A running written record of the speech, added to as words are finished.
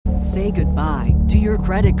Say goodbye to your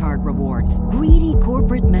credit card rewards. Greedy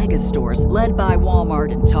corporate mega stores, led by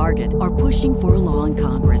Walmart and Target, are pushing for a law in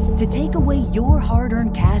Congress to take away your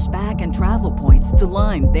hard-earned cash back and travel points to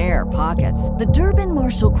line their pockets. The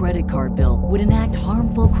Durbin-Marshall credit card bill would enact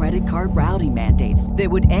harmful credit card routing mandates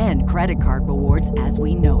that would end credit card rewards as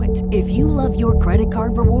we know it. If you love your credit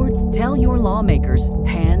card rewards, tell your lawmakers,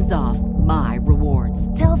 hands off my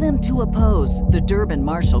rewards. Tell them to oppose the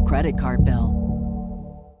Durbin-Marshall credit card bill.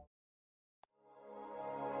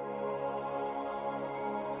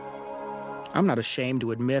 I'm not ashamed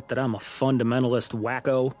to admit that I'm a fundamentalist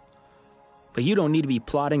wacko, but you don't need to be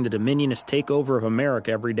plotting the dominionist takeover of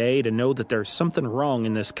America every day to know that there's something wrong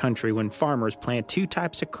in this country when farmers plant two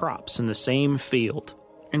types of crops in the same field,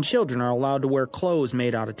 and children are allowed to wear clothes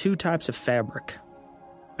made out of two types of fabric.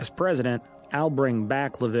 As president, I'll bring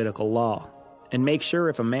back Levitical law and make sure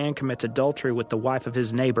if a man commits adultery with the wife of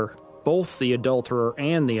his neighbor, both the adulterer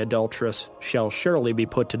and the adulteress shall surely be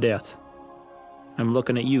put to death. I'm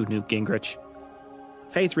looking at you, Newt Gingrich.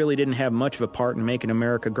 Faith really didn't have much of a part in making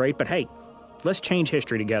America great, but hey, let's change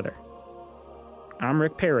history together. I'm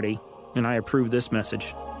Rick Parody, and I approve this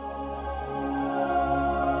message.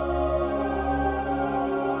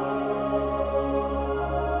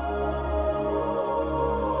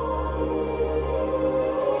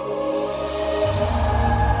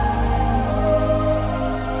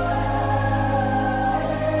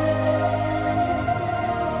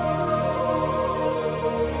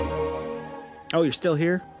 Oh, you're still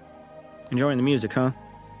here? Enjoying the music, huh?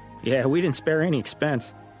 Yeah, we didn't spare any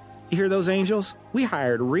expense. You hear those angels? We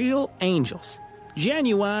hired real angels.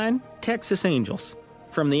 Genuine Texas angels.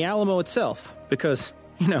 From the Alamo itself. Because,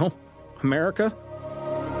 America.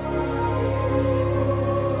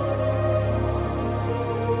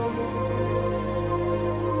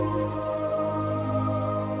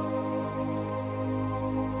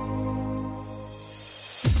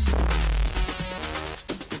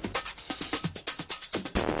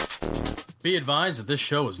 Be advised that this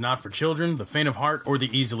show is not for children, the faint of heart, or the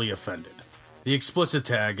easily offended. The explicit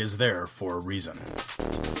tag is there for a reason.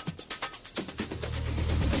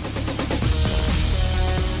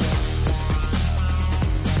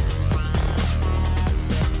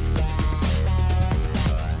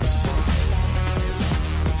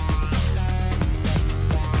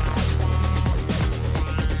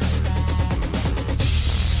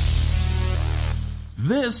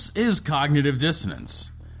 This is Cognitive Dissonance.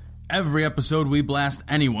 Every episode, we blast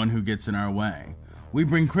anyone who gets in our way. We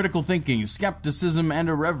bring critical thinking, skepticism, and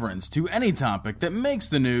irreverence to any topic that makes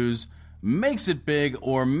the news, makes it big,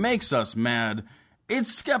 or makes us mad.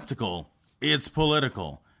 It's skeptical, it's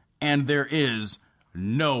political, and there is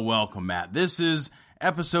no welcome mat. This is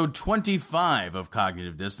episode 25 of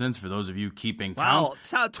Cognitive Dissonance, for those of you keeping count.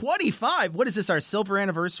 Wow, 25? What is this, our silver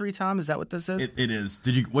anniversary, Tom? Is that what this is? It is.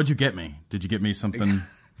 What'd you get me? Did you get me something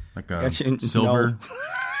like a silver... No.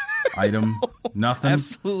 Item? Nothing?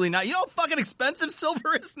 Absolutely not. You know how fucking expensive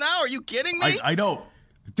silver is now? Are you kidding me? I don't.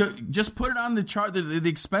 Just put it on the chart, the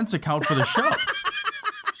expense account for the show.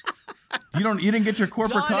 You didn't get your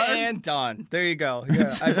corporate card? Done and done. There you go. Yeah,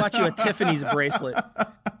 I bought you a Tiffany's bracelet.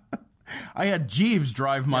 I had Jeeves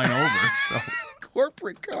drive mine over, so...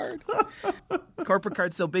 Corporate card. Corporate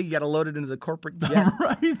card's so big you gotta load it into the corporate jet.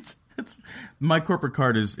 Right. My corporate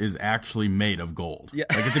card is actually made of gold. Yeah.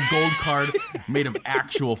 Like, it's a gold card made of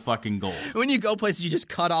actual fucking gold. When you go places, you just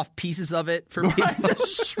cut off pieces of it for people. I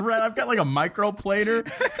just shred. I've got like a microplater.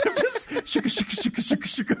 I'm just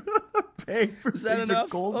shika. Pay for Is that enough?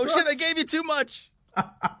 Gold Oh dust. shit! I gave you too much.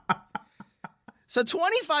 So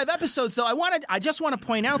 25 episodes, though. I just want to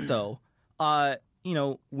point out, though.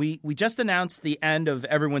 We just announced the end of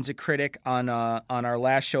Everyone's a Critic on our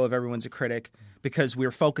last show of Everyone's a Critic, because we're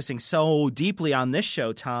focusing so deeply on this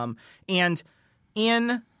show, Tom. And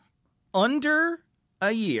in under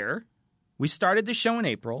a year, we started the show in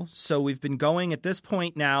April. So we've been going at this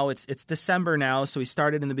point now. It's December now. So we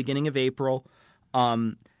started in the beginning of April.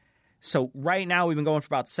 So right now we've been going for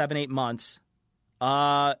about 7-8 months.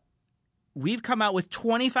 We've come out with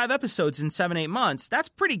 25 episodes in 7-8 months. That's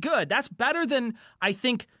pretty good. That's better than I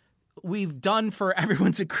think we've done for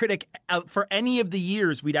Everyone's a Critic for any of the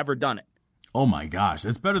years we'd ever done it. Oh my gosh,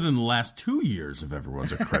 it's better than the last 2 years of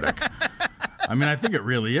Everyone's a Critic. I mean, I think it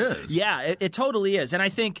really is. Yeah, it totally is. And I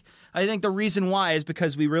think the reason why is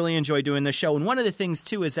because we really enjoy doing the show. And one of the things,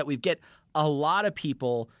 too, is that we get a lot of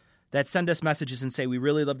people that send us messages and say, we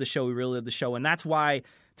really love the show, we really love the show. And that's why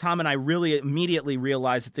Tom and I really immediately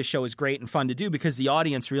realized that this show is great and fun to do, because the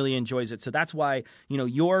audience really enjoys it. So that's why,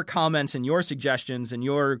 your comments and your suggestions and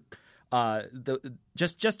your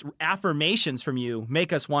just affirmations from you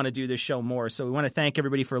make us want to do this show more. So we want to thank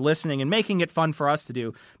everybody for listening and making it fun for us to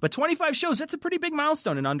do. But 25 shows, that's a pretty big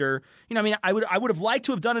milestone in under, I would have liked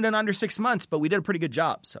to have done it in under 6 months, but we did a pretty good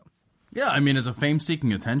job. So yeah, I mean, as a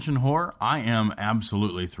fame-seeking attention whore, I am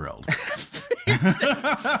absolutely thrilled.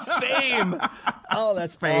 Fame. Oh,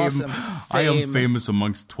 that's Fame. awesome. I am famous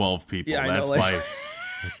amongst 12 people. Yeah, I that's know, why.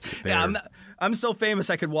 Yeah, I'm so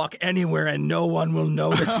famous I could walk anywhere and no one will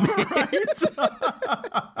notice me.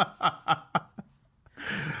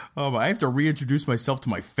 Oh, I have to reintroduce myself to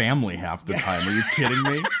my family half the time. Are you kidding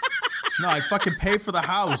me? No, I fucking pay for the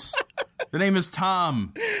house. The name is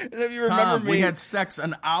Tom. And if you remember Tom, me, we had sex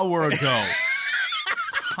an hour ago.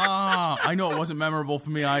 Tom. I know it wasn't memorable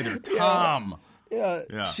for me either. Tom.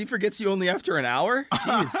 Yeah. She forgets you only after an hour?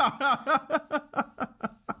 Jeez.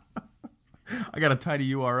 I got a tiny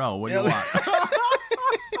URL. What do you want?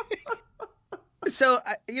 So,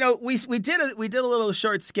 we did a little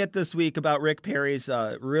short skit this week about Rick Perry's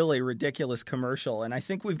really ridiculous commercial, and I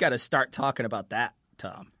think we've got to start talking about that,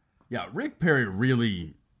 Tom. Yeah, Rick Perry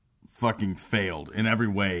really fucking failed in every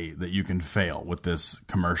way that you can fail with this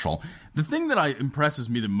commercial. The thing that impresses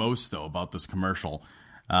me the most, though, about this commercial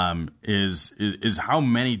is how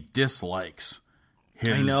many dislikes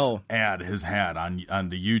his ad has had on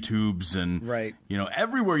the YouTubes and right.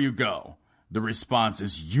 Everywhere you go, the response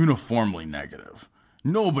is uniformly negative.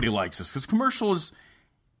 Nobody likes this because commercial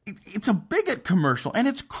it's a bigot commercial and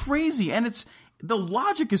it's crazy and the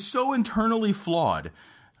logic is so internally flawed.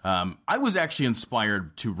 I was actually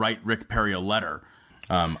inspired to write Rick Perry a letter.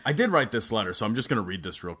 I did write this letter, so I'm just going to read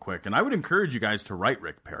this real quick. And I would encourage you guys to write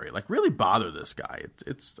Rick Perry. Like, really bother this guy.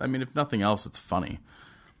 I mean, if nothing else, it's funny.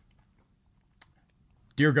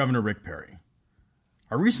 Dear Governor Rick Perry,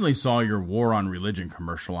 I recently saw your War on Religion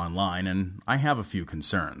commercial online, and I have a few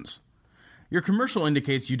concerns. Your commercial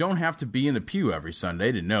indicates you don't have to be in the pew every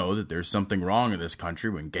Sunday to know that there's something wrong in this country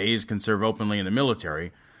when gays can serve openly in the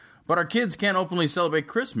military, but our kids can't openly celebrate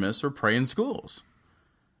Christmas or pray in schools.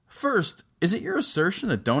 First, is it your assertion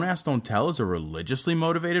that Don't Ask, Don't Tell is a religiously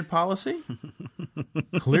motivated policy?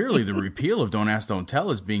 Clearly, the repeal of Don't Ask, Don't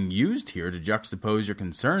Tell is being used here to juxtapose your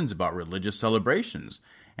concerns about religious celebrations,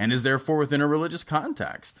 and is therefore within a religious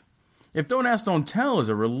context. If Don't Ask, Don't Tell is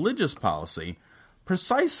a religious policy,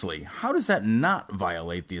 precisely how does that not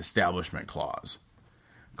violate the Establishment Clause?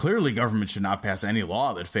 Clearly, government should not pass any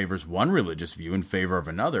law that favors one religious view in favor of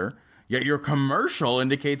another, yet your commercial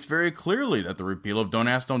indicates very clearly that the repeal of Don't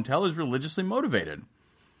Ask, Don't Tell is religiously motivated.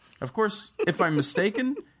 Of course, if I'm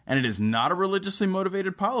mistaken, and it is not a religiously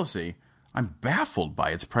motivated policy, I'm baffled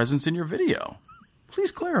by its presence in your video.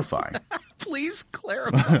 Please clarify. Please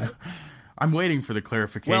clarify. I'm waiting for the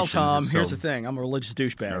clarification. Well, Tom, here's the thing. I'm a religious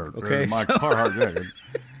douchebag, okay? My Carhartt jacket.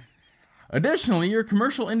 Additionally, your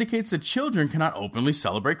commercial indicates that children cannot openly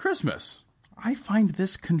celebrate Christmas. I find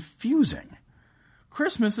this confusing.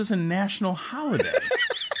 Christmas is a national holiday,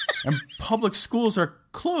 and public schools are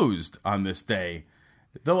closed on this day,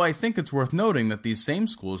 though I think it's worth noting that these same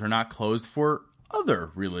schools are not closed for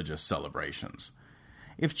other religious celebrations.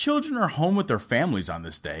 If children are home with their families on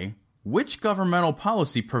this day, which governmental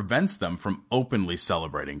policy prevents them from openly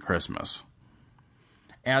celebrating Christmas?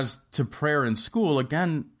 As to prayer in school,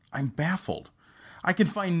 again, I'm baffled. I can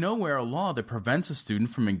find nowhere a law that prevents a student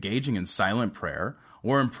from engaging in silent prayer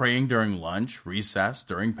or in praying during lunch, recess,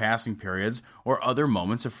 during passing periods, or other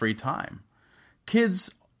moments of free time. Kids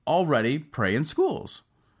already pray in schools.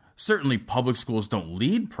 Certainly, public schools don't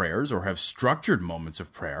lead prayers or have structured moments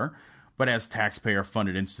of prayer, but as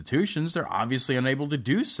taxpayer-funded institutions, they're obviously unable to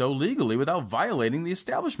do so legally without violating the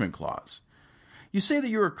Establishment Clause. You say that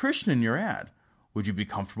you're a Christian in your ad. Would you be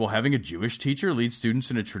comfortable having a Jewish teacher lead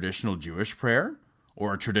students in a traditional Jewish prayer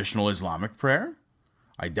or a traditional Islamic prayer?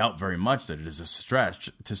 I doubt very much that it is a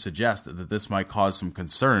stretch to suggest that this might cause some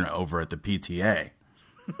concern over at the PTA.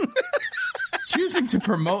 Choosing to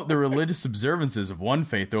promote the religious observances of one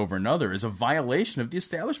faith over another is a violation of the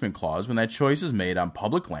Establishment Clause when that choice is made on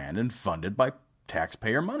public land and funded by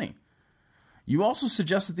taxpayer money. You also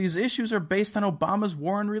suggest that these issues are based on Obama's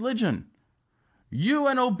war on religion. You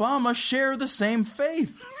and Obama share the same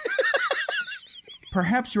faith.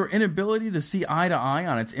 Perhaps your inability to see eye to eye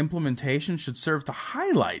on its implementation should serve to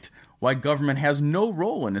highlight why government has no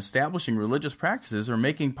role in establishing religious practices or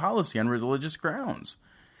making policy on religious grounds.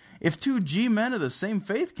 If two G-men of the same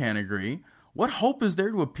faith can't agree, what hope is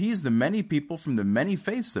there to appease the many people from the many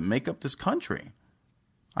faiths that make up this country?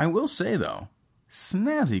 I will say, though,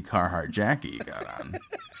 snazzy Carhartt jacket you got on.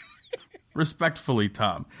 Respectfully,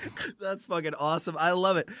 Tom. That's fucking awesome. I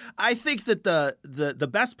love it. I think that the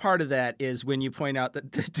best part of that is when you point out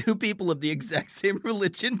that the two people of the exact same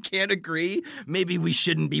religion can't agree. Maybe we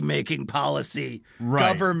shouldn't be making policy,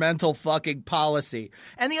 governmental fucking policy.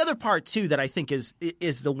 And the other part too that I think is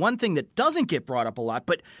the one thing that doesn't get brought up a lot,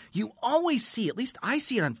 but you always see, at least I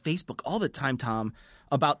see it on Facebook all the time, Tom,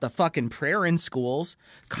 about the fucking prayer in schools.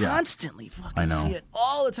 Constantly fucking see it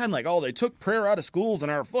all the time. Like, oh, they took prayer out of schools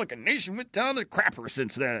and our fucking nation went down the crapper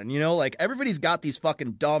since then. You know, like everybody's got these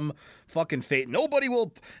fucking dumb fucking faith.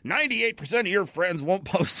 98% of your friends won't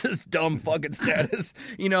post this dumb fucking status,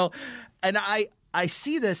 you know? And I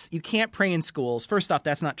see this. You can't pray in schools. First off,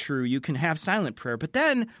 that's not true. You can have silent prayer. But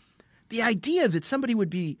then the idea that somebody would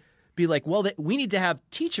be like, well, we need to have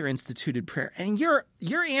teacher-instituted prayer. And your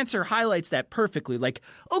answer highlights that perfectly. Like,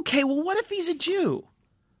 okay, well, what if he's a Jew?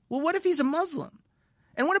 Well, what if he's a Muslim?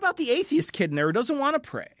 And what about the atheist kid in there who doesn't want to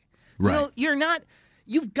pray? Right. You know,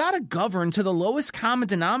 you've got to govern to the lowest common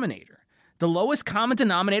denominator. The lowest common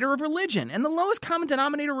denominator of religion. And the lowest common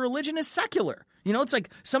denominator of religion is secular. You know, it's like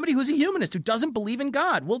somebody who's a humanist who doesn't believe in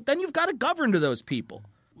God. Well, then you've got to govern to those people.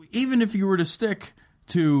 Even if you were to stick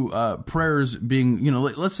to prayers being, you know,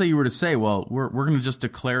 let's say you were to say, well, we're going to just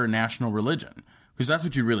declare a national religion, because that's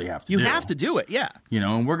what you really have to do. You have to do it, yeah. You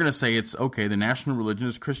know, and we're going to say it's, okay, the national religion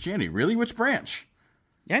is Christianity. Really? Which branch?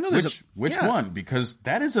 Yeah, I know Which one? Because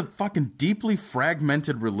that is a fucking deeply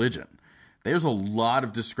fragmented religion. There's a lot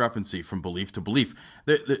of discrepancy from belief to belief.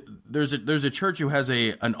 There's a church who has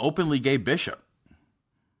an openly gay bishop.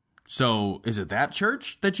 So is it that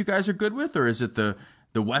church that you guys are good with? Or is it the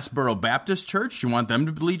Westboro Baptist Church? You want them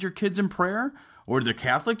to lead your kids in prayer? Or the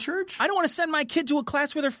Catholic Church? I don't want to send my kid to a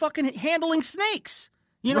class where they're fucking handling snakes.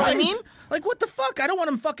 You know what I mean? Like, what the fuck? I don't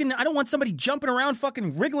want somebody jumping around,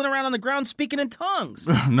 fucking wriggling around on the ground, speaking in tongues.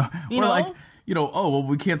 No. You know? Like, you know, oh, well,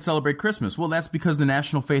 we can't celebrate Christmas. Well, that's because the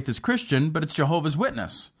national faith is Christian, but it's Jehovah's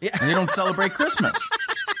Witness. Yeah. And they don't celebrate Christmas.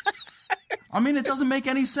 I mean, it doesn't make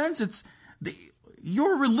any sense.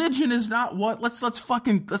 Your religion is not what. Let's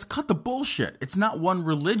cut the bullshit. It's not one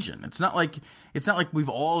religion. It's not like we've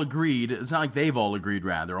all agreed. It's not like they've all agreed.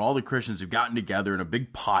 Rather, all the Christians have gotten together in a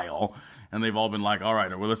big pile, and they've all been like, all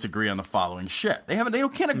right, well, let's agree on the following shit. They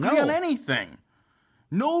can't agree on anything.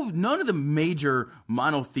 No, none of the major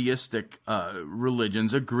monotheistic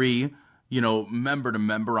religions agree, you know, member to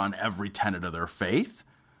member on every tenet of their faith.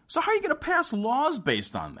 So how are you going to pass laws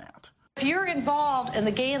based on that? If you're involved in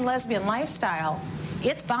the gay and lesbian lifestyle,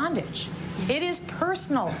 it's bondage. It is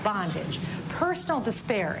personal bondage, personal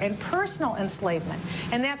despair, and personal enslavement.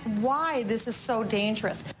 And that's why this is so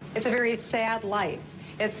dangerous. It's a very sad life.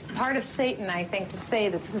 It's part of Satan, I think, to say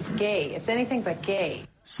that this is gay. It's anything but gay.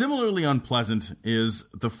 Similarly unpleasant is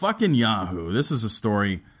the fucking Yahoo. This is a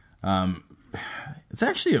story. It's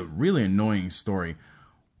actually a really annoying story.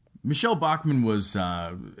 Michelle Bachmann was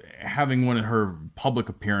having one of her public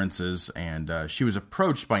appearances, and she was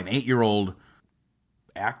approached by an 8-year-old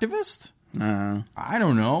activist? I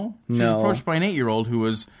don't know. She was approached by an 8-year-old who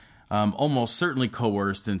was almost certainly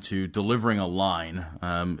coerced into delivering a line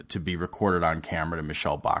to be recorded on camera to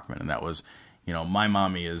Michelle Bachmann, and that was, you know, my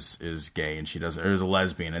mommy is gay and is a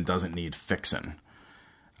lesbian and doesn't need fixin'.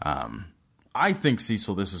 I think,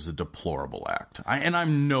 Cecil, this is a deplorable act.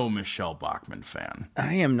 I'm no Michelle Bachmann fan.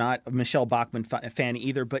 I am not a Michelle Bachmann fan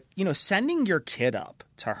either, but, you know, sending your kid up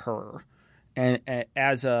to her and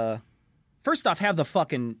as a – first off, have the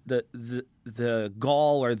fucking the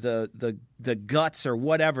gall or the guts or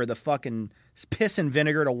whatever, the fucking piss and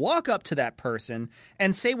vinegar to walk up to that person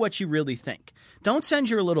and say what you really think. Don't send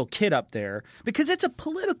your little kid up there because it's a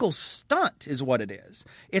political stunt is what it is.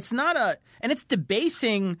 It's not and it's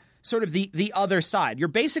debasing – sort of the other side. You're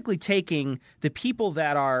basically taking the people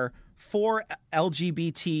that are for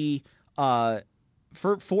LGBT for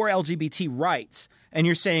LGBT rights, and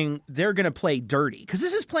you're saying they're going to play dirty because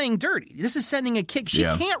this is playing dirty. This is sending a kid. She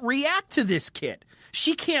can't react to this kid.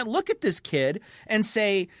 She can't look at this kid and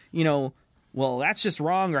say, you know, well, that's just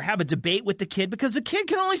wrong, or have a debate with the kid because the kid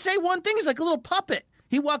can only say one thing. He's like a little puppet.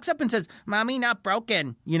 He walks up and says, "Mommy, not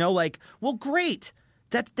broken." You know, like, well, great.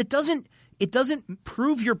 That doesn't. It doesn't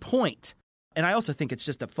prove your point. And I also think it's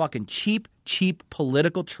just a fucking cheap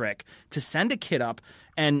political trick to send a kid up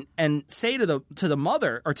and say to the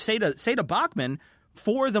mother or say to Bachmann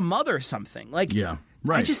for the mother something. Like, yeah,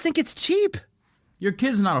 right. I just think it's cheap. Your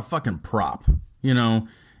kid's not a fucking prop. You know,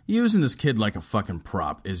 using this kid like a fucking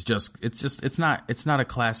prop is it's not a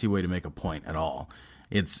classy way to make a point at all.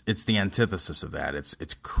 It's the antithesis of that.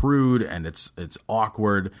 It's crude and it's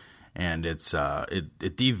awkward. And it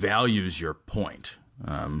devalues your point.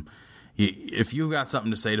 If you got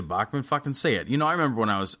something to say to Bachman, fucking say it. You know, I remember when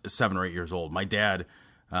I was 7 or 8 years old, my dad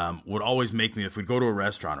would always make me, if we'd go to a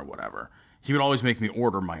restaurant or whatever, he would always make me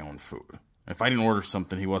order my own food. If I didn't order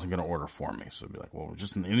something, he wasn't going to order for me. So he'd be like, well,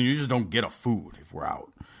 you just don't get a food if we're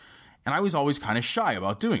out. And I was always kind of shy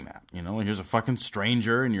about doing that. You know, here's a fucking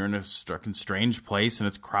stranger and you're in a fucking strange place and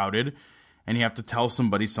it's crowded and you have to tell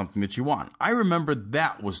somebody something that you want. I remember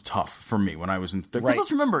that was tough for me when I was in third. Because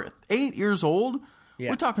let's remember, 8 years old,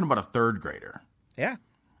 we're talking about a third grader. Yeah.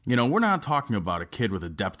 You know, we're not talking about a kid with a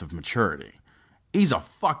depth of maturity. He's a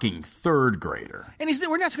fucking third grader. And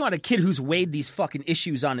we're not talking about a kid who's weighed these fucking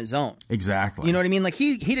issues on his own. Exactly. You know what I mean? Like,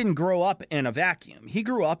 he didn't grow up in a vacuum. He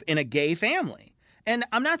grew up in a gay family. And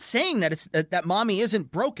I'm not saying that that mommy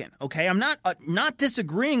isn't broken, okay? I'm not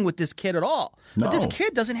disagreeing with this kid at all. No. But this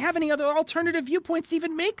kid doesn't have any other alternative viewpoints to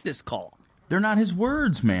even make this call. They're not his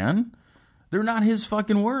words, man. They're not his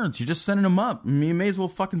fucking words. You're just sending them up. I mean, you may as well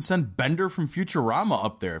fucking send Bender from Futurama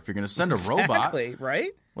up there if you're going to send a robot. Exactly,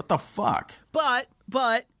 right? What the fuck? But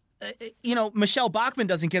you know, Michelle Bachmann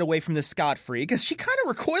doesn't get away from this scot-free because she kind of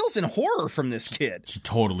recoils in horror from this kid. She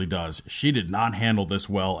totally does. She did not handle this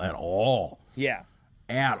well at all. Yeah.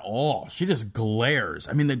 At all. She just glares.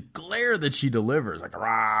 I mean, the glare that she delivers, like,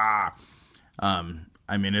 rah.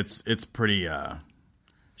 I mean, it's pretty,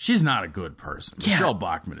 she's not a good person. Yeah. Michelle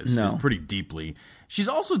Bachmann is pretty deeply, she's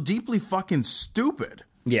also deeply fucking stupid.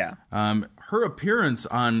 Yeah. Her appearance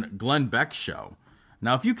on Glenn Beck's show.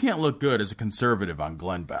 Now, if you can't look good as a conservative on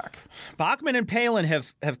Glenn Beck. Bachmann and Palin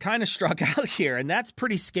have kind of struck out here, and that's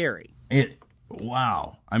pretty scary.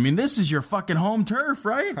 Wow. I mean, this is your fucking home turf,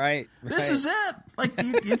 right? Right. This is it. Like,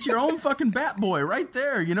 it's your own fucking bat boy right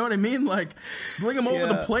there. You know what I mean? Like, sling him over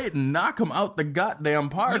the plate and knock him out the goddamn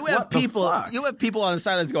park. You have people on the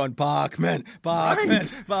sidelines going, Bachmann,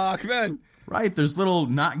 Bachmann. Right. There's little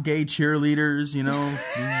not gay cheerleaders, you know,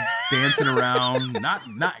 dancing around.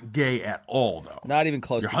 Not gay at all, though. Not even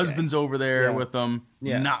close. Your husband's over there with them,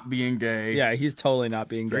 not being gay. Yeah, he's totally not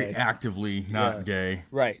being gay. Very actively not gay.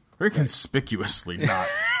 Right. Very conspicuously not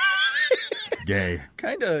gay.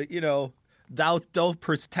 Kind of, you know, thou doth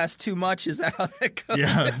protest too much. Is that how that goes?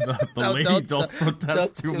 Yeah, the lady doth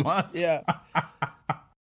protest too much. Yeah.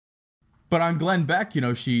 But on Glenn Beck, you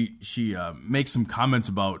know, she makes some comments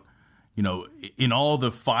about, you know, in all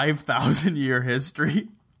the 5,000 year history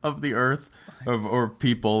of the earth or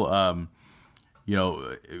people, you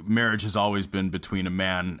know, marriage has always been between a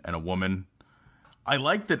man and a woman. I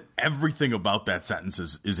like that everything about that sentence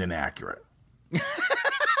is inaccurate.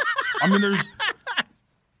 I mean,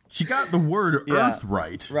 she got the word earth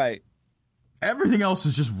right. Right. Everything else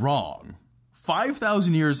is just wrong.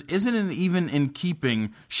 5,000 years isn't even in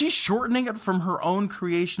keeping. She's shortening it from her own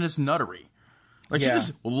creationist nuttery. Like, she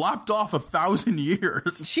just lopped off 1,000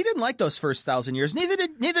 years. She didn't like those first 1,000 years. Neither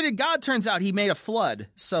did God. Turns out he made a flood.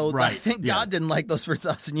 So I think God didn't like those first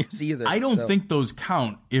 1,000 years either. I don't think those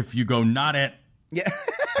count if you go not it. Yeah.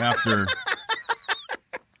 After.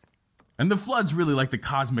 And the flood's really like the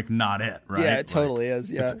cosmic not it, right? Yeah, it totally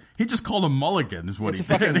is. Yeah. He just called him Mulligan is what he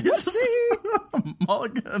did. He's just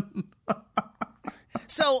Mulligan.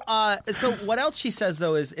 So what else she says,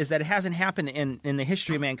 though, is that it hasn't happened in the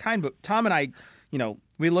history of mankind. But Tom and I, you know,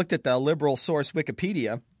 we looked at the liberal source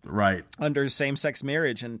Wikipedia. Right. Under same-sex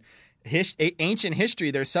marriage. And ancient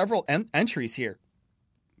history, there's several entries here.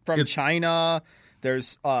 From China,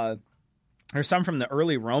 there's some from the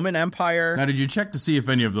early Roman Empire. Now, did you check to see if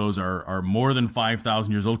any of those are more than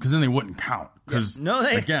 5,000 years old? Because then they wouldn't count. Because,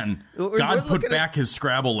 again, God put back his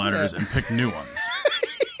Scrabble letters and picked new ones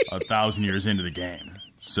 1,000 years into the game.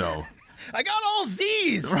 So I got all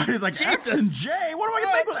Z's. Right? It's like Jesus. X and J. What am I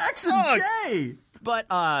going to make with X and J? But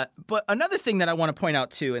another thing that I want to point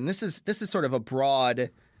out, too, and this is sort of a broad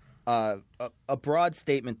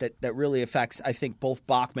statement that really affects, I think, both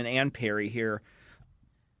Bachmann and Perry here.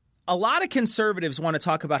 A lot of conservatives want to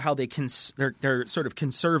talk about how they're sort of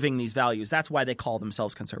conserving these values. That's why they call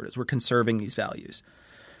themselves conservatives. We're conserving these values.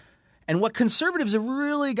 And what conservatives have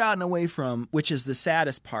really gotten away from, which is the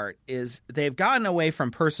saddest part, is they've gotten away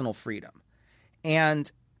from personal freedom.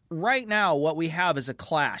 And right now what we have is a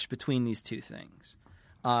clash between these two things.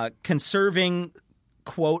 Conserving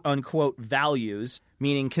quote-unquote values,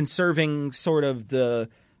 meaning conserving sort of the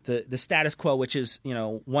status quo, which is, you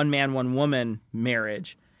know, one man, one woman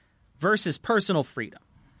marriage, versus personal freedom.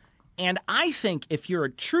 And I think if you're a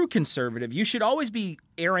true conservative, you should always be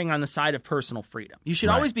erring on the side of personal freedom. You should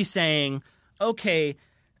always be saying, okay,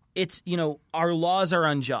 it's, you know, our laws are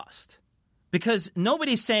unjust. Because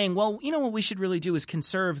nobody's saying, well, you know what we should really do is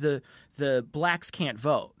conserve the blacks can't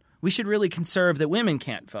vote. we should really conserve that women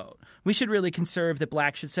can't vote. We should really conserve that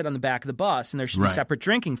blacks should sit on the back of the bus and there should be separate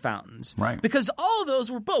drinking fountains. Right. Because all of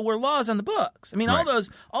those were laws on the books. I mean,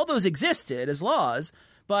 all those existed as laws,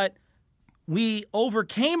 but we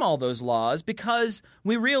overcame all those laws because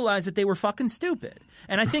we realized that they were fucking stupid.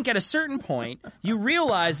 And I think at a certain point, you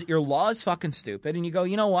realize that your law is fucking stupid and you go,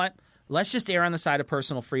 you know what? Let's just err on the side of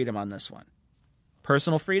personal freedom on this one.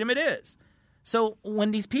 Personal freedom it is. So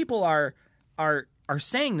when these people are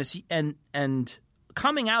saying this and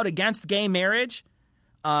coming out against gay marriage,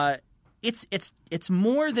 it's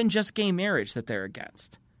more than just gay marriage that they're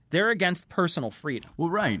against. They're against personal freedom. Well,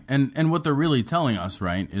 right, and what they're really telling us,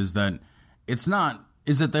 right, is that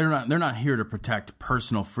they're not here to protect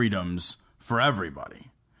personal freedoms for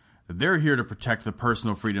everybody. They're here to protect the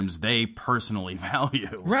personal freedoms they personally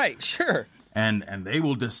value. Right, sure. And they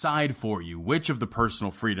will decide for you which of the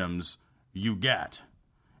personal freedoms you get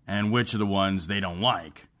and which are the ones they don't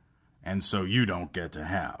like, and so you don't get to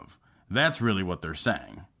have. That's really what they're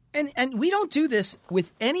saying. And we don't do this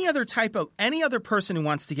with any other person who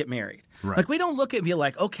wants to get married. Right. Like, we don't look at it and be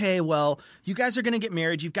like, okay, well, you guys are going to get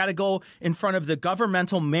married. You've got to go in front of the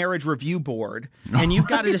governmental marriage review board, and you've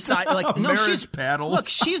got to decide. Like, no,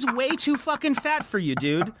 she's way too fucking fat for you,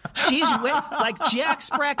 dude. She's like Jack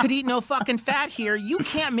Spratt could eat no fucking fat here. You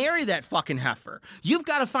can't marry that fucking heifer. You've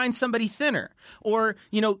got to find somebody thinner, or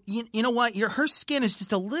you know what? Her skin is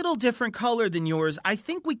just a little different color than yours. I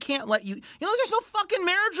think we can't let you. There's no fucking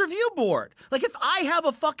marriage review board. Like, if I have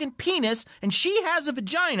a fucking penis and she has a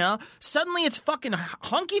vagina, suddenly it's fucking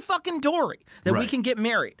hunky fucking dory that we can get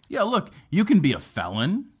married. Yeah, look, you can be a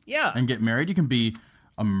felon and get married. You can be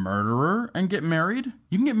a murderer and get married.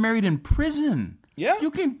 You can get married in prison. Yeah.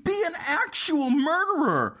 You can be an actual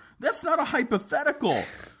murderer. That's not a hypothetical.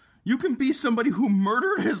 You can be somebody who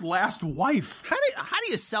murdered his last wife. How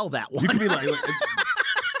do you sell that one? You can be like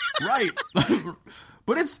right.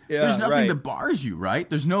 But there's nothing that bars you, right?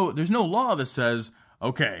 There's no law that says,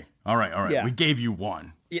 okay, all right, we gave you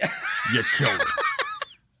one. Yeah. You killed her.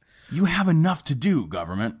 You have enough to do,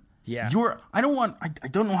 government. Yeah. I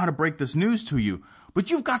don't know how to break this news to you, but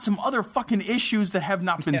you've got some other fucking issues that have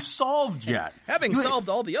not been solved yet. Having solved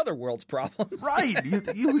all the other world's problems. Right.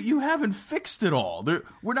 You haven't fixed it all.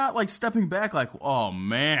 We're not like stepping back like, oh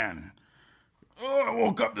man. Oh, I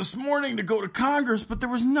woke up this morning to go to Congress, but there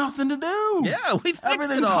was nothing to do. Yeah, we fixed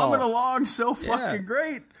Everything's it all. humming along so fucking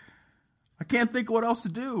great. I can't think of what else to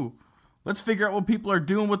do. Let's figure out what people are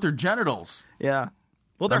doing with their genitals. Yeah.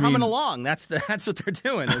 Well, they're humming along. That's what they're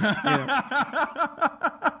doing. You're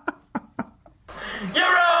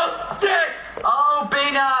all sick! Oh,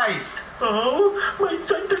 be nice! Oh, my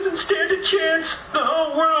son doesn't stand a chance. The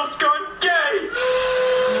whole world's gone gay.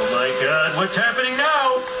 Oh, my God, what's happening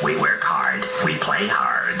now? We work hard. We play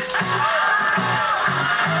hard.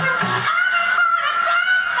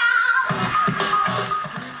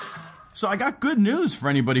 So I got good news for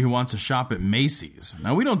anybody who wants to shop at Macy's.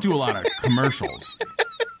 Now, we don't do a lot of commercials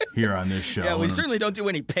here on this show. Yeah, we certainly don't do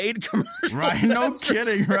any paid commercials. Right, no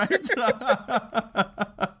kidding, right?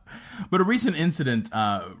 But a recent incident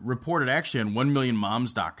reported actually on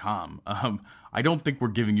 1millionmoms.com. I don't think we're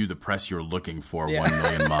giving you the press you're looking for, 1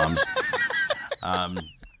 Million Moms.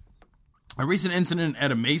 A recent incident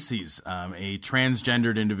at a Macy's. A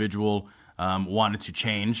transgendered individual wanted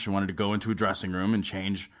to go into a dressing room and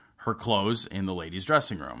change her clothes in the ladies'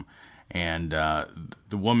 dressing room. And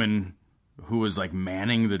the woman who was like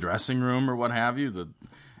manning the dressing room or what have you,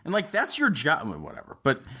 and like that's your job, whatever.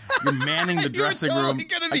 But you're manning the dressing room. You're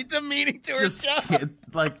totally gonna be demeaning to her job.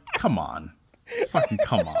 Like, come on, fucking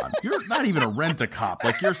come on. You're not even a rent-a-cop.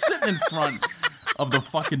 Like, you're sitting in front of the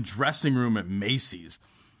fucking dressing room at Macy's.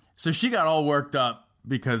 So she got all worked up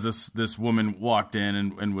because this woman walked in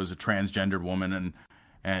and was a transgendered woman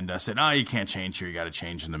and said, you can't change here. You got to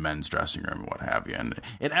change in the men's dressing room and what have you. And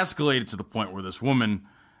it escalated to the point where this woman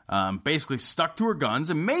basically stuck to her guns,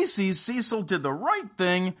 and Macy's Cecil did the right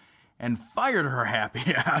thing and fired her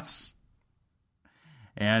happy ass.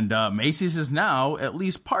 And Macy's is now at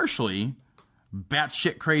least partially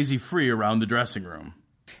batshit crazy free around the dressing room.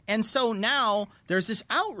 And so now there's this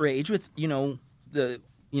outrage with,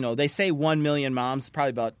 they say 1 million moms, probably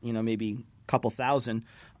about, maybe a couple thousand.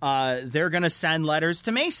 They're going to send letters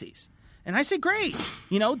to Macy's. And I say, great.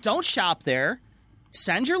 Don't shop there.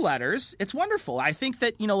 Send your letters. It's wonderful. I think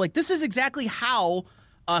that, this is exactly how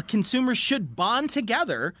consumers should bond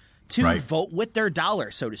together to vote with their dollar,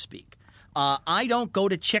 so to speak. I don't go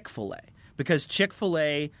to Chick-fil-A because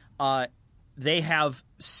Chick-fil-A, they have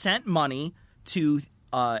sent money to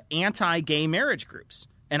anti-gay marriage groups.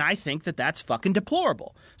 And I think that that's fucking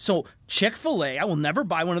deplorable. So Chick-fil-A, I will never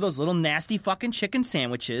buy one of those little nasty fucking chicken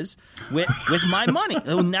sandwiches with my money. It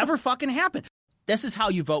will never fucking happen. This is how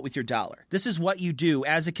you vote with your dollar. This is what you do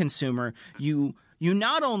as a consumer. You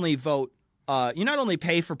not only vote, you not only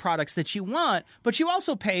pay for products that you want, but you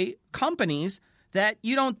also pay companies that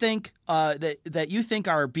you don't think that you think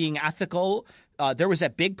are being ethical. There was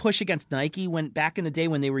that big push against Nike back in the day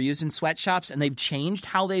when they were using sweatshops, and they've changed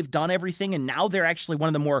how they've done everything, and now they're actually one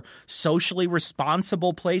of the more socially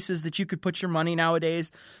responsible places that you could put your money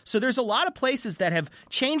nowadays. So there's a lot of places that have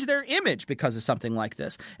changed their image because of something like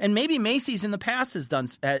this. And maybe Macy's in the past has done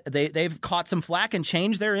they've caught some flack and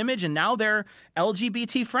changed their image, and now they're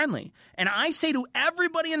LGBT friendly. And I say to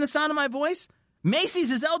everybody in the sound of my voice, Macy's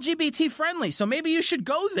is LGBT friendly, so maybe you should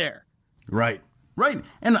go there. Right. Right.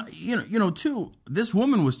 And, too, this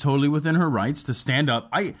woman was totally within her rights to stand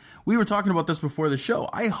up. We were talking about this before the show.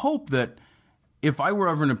 I hope that if I were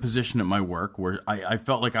ever in a position at my work where I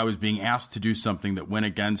felt like I was being asked to do something that went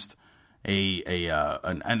against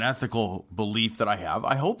an ethical belief that I have,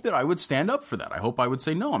 I hope that I would stand up for that. I hope I would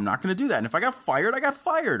say, no, I'm not going to do that. And if I got fired, I got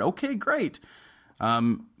fired. Okay, great.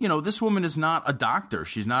 This woman is not a doctor.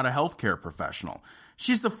 She's not a healthcare professional.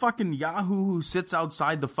 She's the fucking yahoo who sits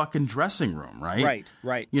outside the fucking dressing room, right?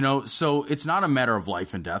 Right. So it's not a matter of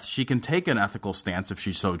life and death. She can take an ethical stance if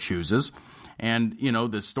she so chooses. And,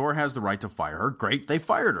 the store has the right to fire her. Great, they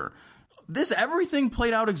fired her. Everything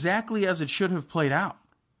played out exactly as it should have played out.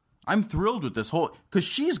 I'm thrilled with this whole, because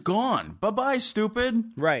she's gone. Bye-bye, stupid.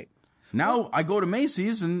 Right. Now I go to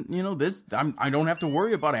Macy's and, I don't have to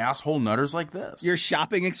worry about asshole nutters like this. Your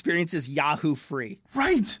shopping experience is Yahoo free.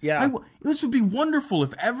 Right. Yeah. This would be wonderful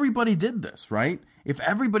if everybody did this, right? If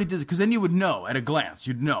everybody did it, because then you would know at a glance,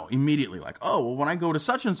 you'd know immediately like, oh, well, when I go to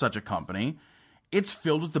such and such a company, it's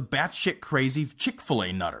filled with the batshit crazy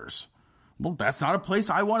Chick-fil-A nutters. Well, that's not a place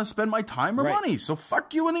I want to spend my time or money. So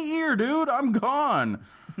fuck you in the ear, dude. I'm gone.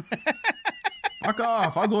 Fuck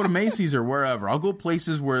off. I'll go to Macy's or wherever. I'll go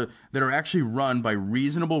places that are actually run by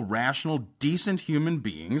reasonable, rational, decent human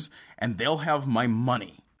beings, and they'll have my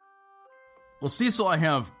money. Well, Cecil, I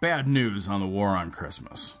have bad news on the war on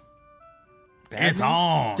Christmas. It's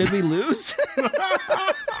on. Did we lose?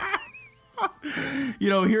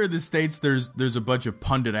 Here in the States, there's a bunch of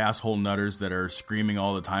pundit asshole nutters that are screaming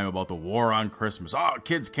all the time about the war on Christmas. Oh,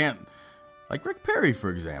 kids can't. Like Rick Perry, for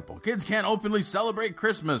example. Kids can't openly celebrate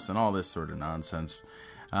Christmas and all this sort of nonsense.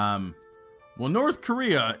 Well, North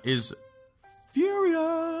Korea is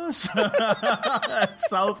furious.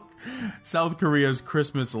 South Korea's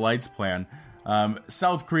Christmas lights plan.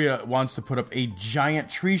 South Korea wants to put up a giant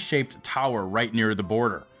tree-shaped tower right near the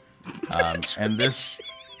border. And this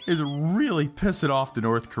is really pissing off the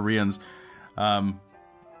North Koreans.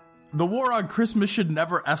 The war on Christmas should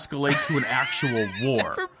never escalate to an actual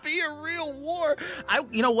war. Never be a real war.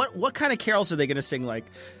 What kind of carols are they going to sing? Like,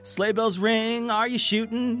 sleigh bells ring, are you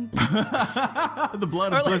shooting? The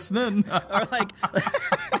blood is glistening. Or like,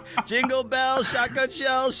 jingle bells, shotgun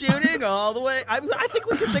shells, shooting all the way. I think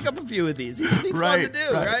we can pick up a few of these. These would be fun to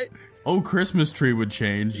do, right? Oh, Christmas tree would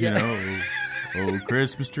change, Oh,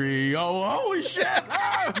 Christmas tree. Oh, holy shit.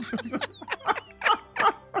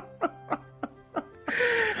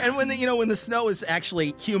 And when the snow is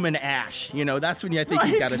actually human ash, that's when I think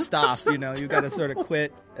you got to stop. You got to sort of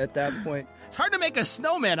quit at that point. It's hard to make a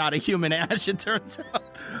snowman out of human ash, it turns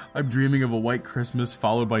out. I'm dreaming of a white Christmas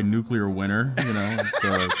followed by nuclear winter.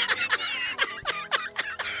 So.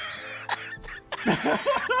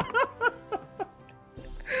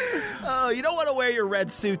 Oh, you don't want to wear your red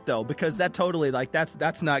suit though, because that totally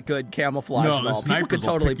that's not good camouflage at all. People could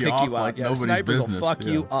totally pick you out. Like snipers business. will fuck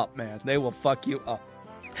you up, man. They will fuck you up.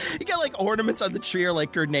 You got like ornaments on the tree are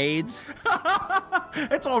like grenades.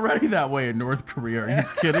 It's already that way in North Korea. Are you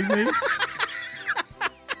kidding me?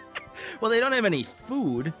 Well, they don't have any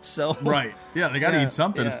food, so right. Yeah, they got to eat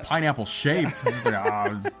something. Yeah. It's pineapple shaped. It's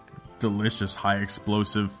like, delicious, high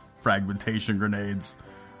explosive fragmentation grenades.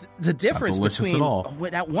 The difference between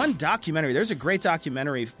that one documentary, there's a great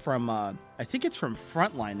documentary from, I think it's from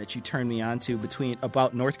Frontline that you turned me on to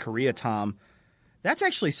about North Korea, Tom. That's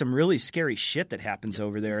actually some really scary shit that happens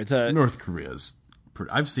over there. North Korea's,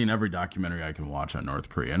 I've seen every documentary I can watch on North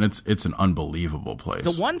Korea, and it's an unbelievable place.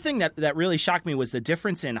 The one thing that really shocked me was the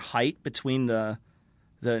difference in height between the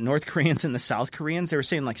North Koreans and the South Koreans. They were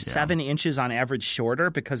saying 7 inches on average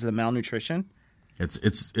shorter because of the malnutrition. It's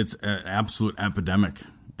an absolute epidemic.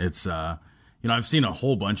 It's I've seen a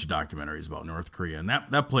whole bunch of documentaries about North Korea, and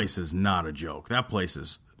that place is not a joke. That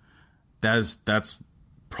place that's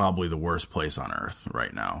probably the worst place on earth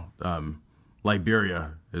right now.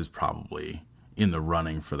 Liberia is probably in the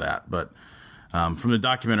running for that, but from the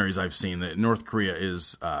documentaries I've seen, that North Korea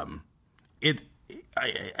is I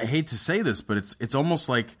hate to say this, but it's almost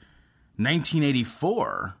like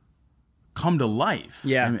 1984 come to life.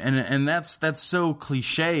 Yeah. And that's so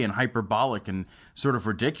cliche and hyperbolic and sort of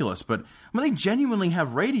ridiculous. But I mean, they genuinely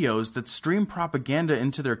have radios that stream propaganda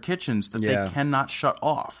into their kitchens that they cannot shut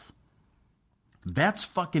off. That's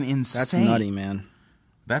fucking insane. That's nutty, man.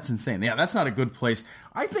 That's insane. Yeah, that's not a good place.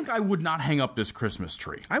 I think I would not hang up this Christmas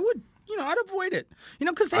tree. I would, I'd avoid it.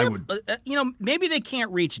 Because they have, maybe they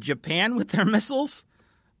can't reach Japan with their missiles,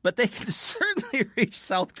 but they can certainly reach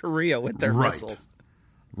South Korea with their missiles.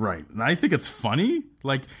 Right. And I think it's funny.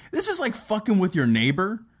 Like, this is like fucking with your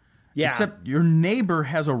neighbor. Yeah. Except your neighbor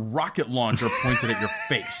has a rocket launcher pointed at your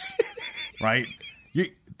face. Right?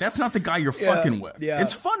 That's not the guy you're fucking with. Yeah.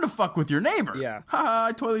 It's fun to fuck with your neighbor. Yeah. Ha ha,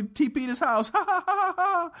 I totally TP'd his house. Ha ha ha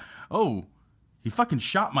ha. Oh, he fucking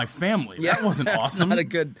shot my family. Yeah, that wasn't awesome.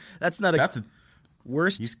 That's a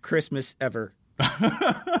worst Christmas ever.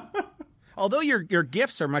 Although your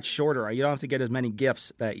gifts are much shorter. You don't have to get as many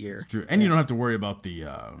gifts that year. It's true. And you don't have to worry about the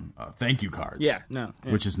thank you cards. Yeah, no.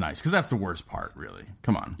 Yeah. Which is nice, because that's the worst part, really.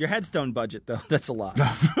 Come on. Your headstone budget, though, that's a lot.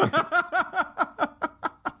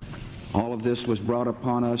 All of this was brought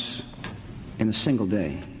upon us in a single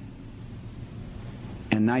day.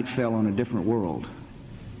 And night fell on a different world.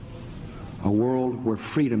 A world where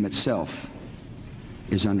freedom itself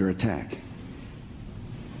is under attack.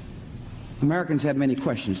 Americans have many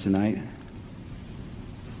questions tonight.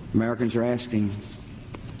 Americans are asking,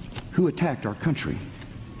 who attacked our country?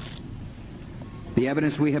 The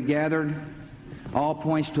evidence we have gathered all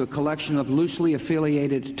points to a collection of loosely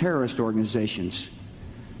affiliated terrorist organizations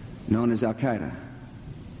known as Al-Qaeda.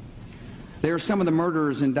 They are some of the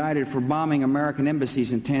murderers indicted for bombing American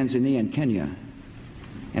embassies in Tanzania and Kenya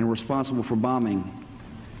and responsible for bombing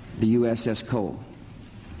the USS Cole.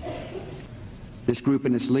 This group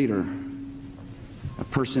and its leader, a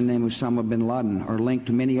person named Osama bin Laden, are linked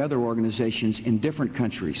to many other organizations in different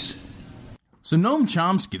countries. So Noam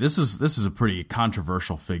Chomsky, this is a pretty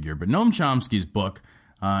controversial figure, but Noam Chomsky's book,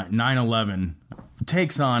 9/11,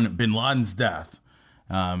 takes on bin Laden's death,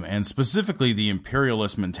 and specifically the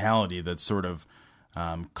imperialist mentality that sort of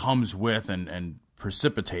comes with and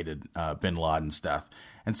precipitated bin Laden's death.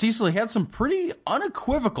 And Cecil had some pretty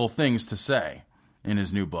unequivocal things to say in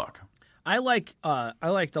his new book. I like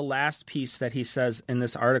the last piece that he says in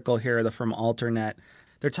this article here, from Alternet.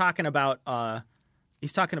 They're talking about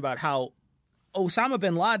he's talking about how Osama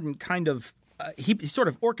bin Laden kind of he sort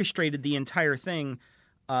of orchestrated the entire thing,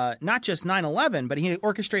 not just 9/11, but he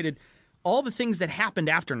orchestrated all the things that happened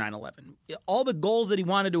after 9/11. All the goals that he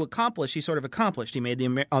wanted to accomplish, he sort of accomplished. He made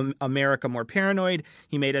the America more paranoid.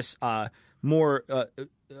 He made us more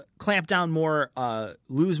clamp down more,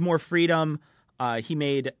 lose more freedom. He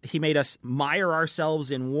made us mire ourselves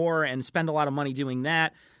in war and spend a lot of money doing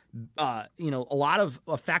that. A lot of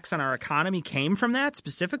effects on our economy came from that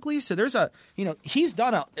specifically. So there's he's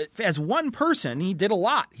done as one person, he did a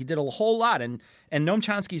lot. He did a whole lot. And Noam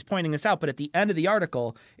Chomsky's pointing this out. But at the end of the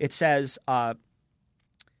article, it says,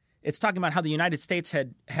 it's talking about how the United States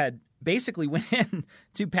had basically went in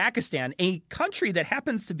to Pakistan, a country that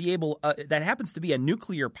happens to be a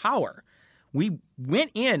nuclear power. We went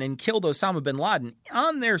in and killed Osama bin Laden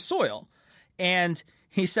on their soil. And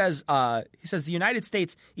he says the United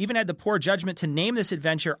States even had the poor judgment to name this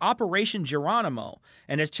adventure Operation Geronimo.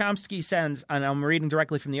 And as Chomsky says, and I'm reading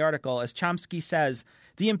directly from the article, as Chomsky says,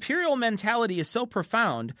 the imperial mentality is so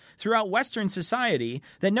profound throughout Western society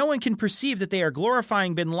that no one can perceive that they are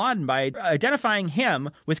glorifying bin Laden by identifying him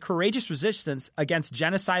with courageous resistance against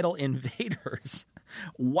genocidal invaders.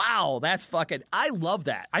 Wow, that's fucking... I love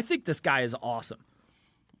that. I think this guy is awesome.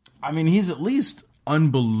 I mean, he's at least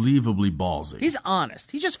unbelievably ballsy. He's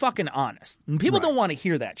honest. He's just fucking honest. And people don't want to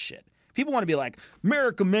hear that shit. People want to be like,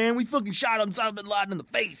 America, man, we fucking shot Osama bin Laden in the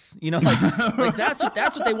face. Like that's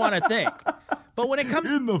what they want to think. But when it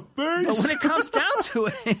comes in the face, but when it comes down to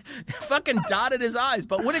it, fucking dotted his eyes.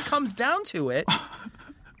 But when it comes down to it,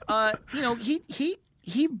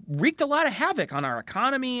 he wreaked a lot of havoc on our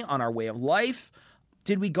economy, on our way of life.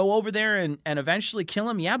 Did we go over there and eventually kill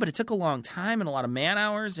him? Yeah, but it took a long time and a lot of man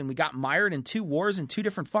hours, and we got mired in 2 wars in 2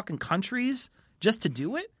 different fucking countries just to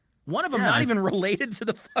do it. One of them not even related to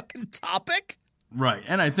the fucking topic. Right,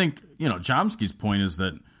 and I think Chomsky's point is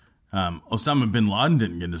that Osama bin Laden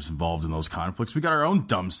didn't get us involved in those conflicts. We got our own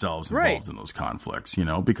dumb selves involved in those conflicts,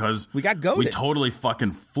 because we got goated. We totally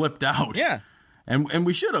fucking flipped out. Yeah. And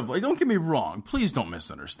we should have. Like, don't get me wrong. Please don't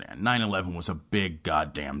misunderstand. 9/11 was a big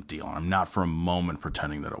goddamn deal. And I'm not for a moment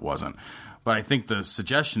pretending that it wasn't. But I think the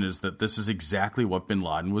suggestion is that this is exactly what bin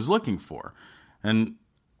Laden was looking for. And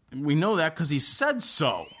We know that because he said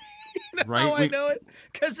so. Right? I know it.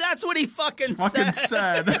 Because that's what he fucking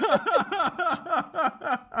said.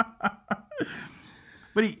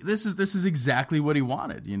 But this is exactly what he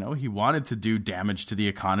wanted. You know, he wanted to do damage to the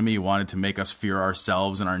economy. He wanted to make us fear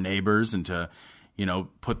ourselves and our neighbors, and to, you know,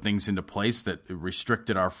 put things into place that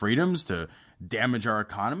restricted our freedoms, to damage our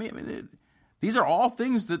economy. I mean, these are all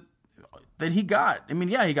things that he got. I mean,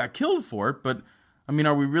 yeah, he got killed for it, but I mean,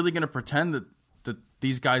 are we really going to pretend that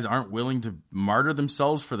these guys aren't willing to martyr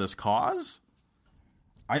themselves for this cause?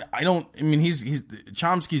 I don't. I mean,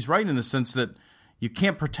 Chomsky's right in the sense that you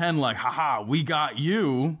can't pretend like, haha, we got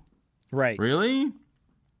you. Right. Really?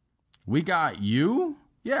 We got you?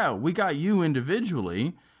 Yeah, we got you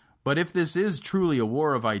individually. But if this is truly a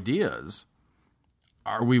war of ideas,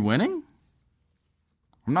 are we winning?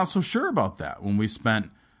 I'm not so sure about that when we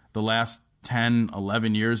spent the last 10,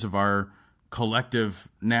 11 years of our collective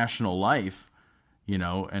national life, you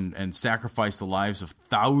know, and sacrificed the lives of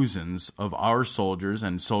thousands of our soldiers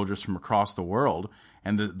and soldiers from across the world,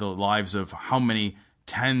 and the lives of how many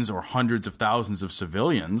tens or hundreds of thousands of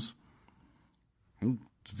civilians.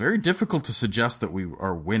 It's very difficult to suggest that we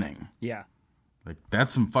are winning. Yeah. Like,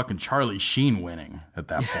 that's some fucking Charlie Sheen winning at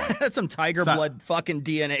that point. That's some Tiger Blood fucking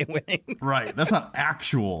DNA winning. Right. That's not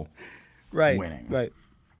actual winning. Right.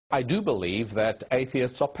 I do believe that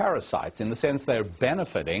atheists are parasites in the sense they're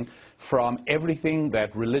benefiting from everything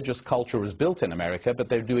that religious culture has built in America, but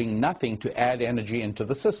they're doing nothing to add energy into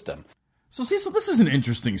the system. So this is an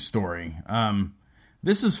interesting story.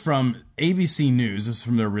 This is from ABC News. This is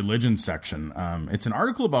from their religion section. It's an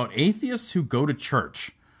article about atheists who go to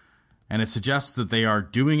church, and it suggests that they are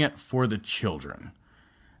doing it for the children.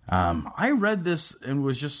 I read this and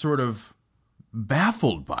was just sort of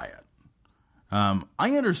baffled by it.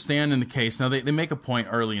 I understand in the case, now they make a point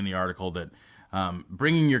early in the article that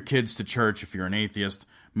bringing your kids to church, if you're an atheist,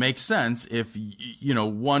 makes sense if, you know,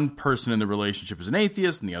 one person in the relationship is an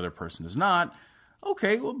atheist and the other person is not.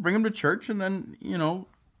 Okay, well, bring them to church and then, you know,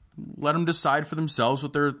 let them decide for themselves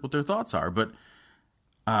what their thoughts are. But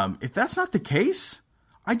if that's not the case,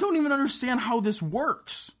 I don't even understand how this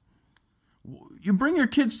works. You bring your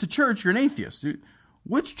kids to church, you're an atheist.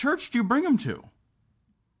 Which church do you bring them to?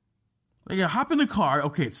 Like, you hop in the car.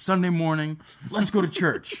 Okay, it's Sunday morning. Let's go to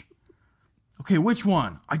church. Okay, which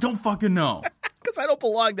one? I don't fucking know. Because I don't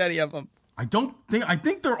belong to any of them. I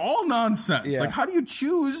think they're all nonsense. Yeah. Like, how do you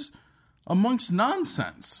choose amongst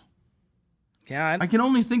nonsense? Yeah, I can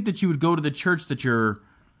only think that you would go to the church that you're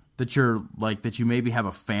like, that you maybe have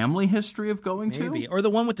a family history of going to. Or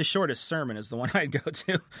the one with the shortest sermon is the one I'd go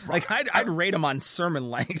to. Like, I'd rate them on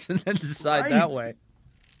sermon length and then decide that way.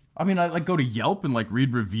 I mean, I like go to Yelp and like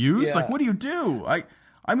read reviews. Yeah. Like, what do you do?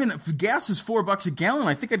 I mean, if gas is $4 a gallon,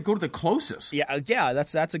 I think I'd go to the closest. Yeah.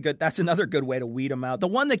 That's another good way to weed them out. The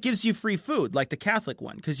one that gives you free food, like the Catholic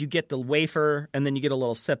one, because you get the wafer and then you get a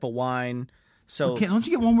little sip of wine. So okay, don't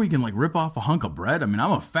you get one where you can like rip off a hunk of bread? I mean,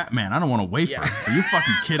 I'm a fat man. I don't want a wafer. Yeah. Are you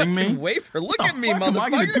fucking kidding me? Wafer? Look at me, motherfucker. What am I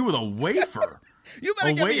going to do with a wafer? You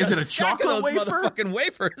better give me is it a chocolate wafer? Motherfucking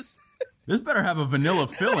wafers. This better have a vanilla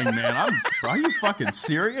filling, man. Are you fucking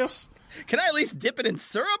serious? Can I at least dip it in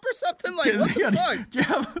syrup or something? Like, what the fuck?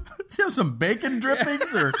 Do you have some bacon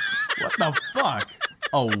drippings or what the fuck?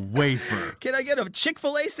 A wafer. Can I get a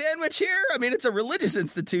Chick-fil-A sandwich here? I mean, it's a religious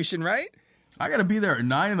institution, right? I got to be there at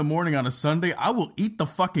 9 a.m. on a Sunday. I will eat the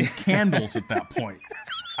fucking candles at that point.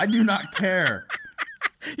 I do not care.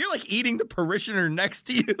 You're like eating the parishioner next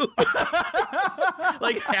to you.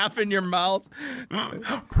 Like half in your mouth.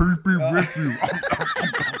 Peace be with you.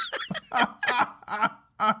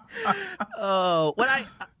 Oh, what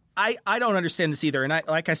I don't understand this either. And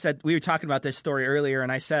like I said, we were talking about this story earlier,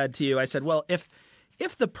 and I said to you, well,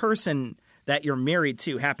 if the person that you're married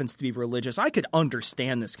to happens to be religious, I could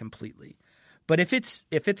understand this completely. But if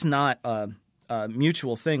it's not a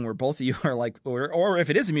mutual thing where both of you are like, or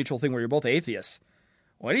if it is a mutual thing where you're both atheists,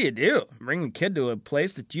 what do? Bring the kid to a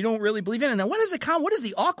place that you don't really believe in? And then what is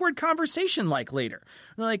the awkward conversation like later?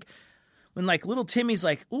 Like, when like little Timmy's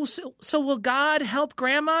like, oh, so will God help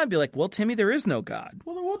Grandma? I'd be like, well, Timmy, there is no God.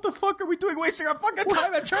 Well, then what the fuck are we doing wasting our fucking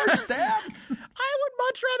time at church, Dad? I would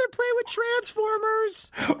much rather play with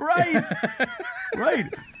Transformers. Right.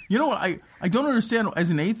 You know what? I don't understand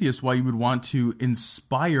as an atheist why you would want to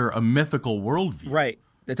inspire a mythical worldview. Right.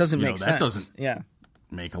 That doesn't make sense. That doesn't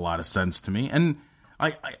make a lot of sense to me. And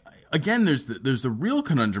I again, there's the real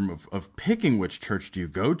conundrum of picking which church do you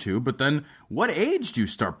go to, but then what age do you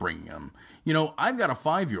start bringing him? You know, I've got a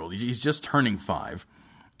 5-year-old. He's just turning 5.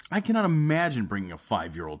 I cannot imagine bringing a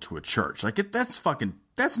 5-year-old to a church. Like,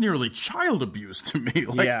 that's nearly child abuse to me.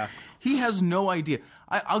 Like, he has no idea.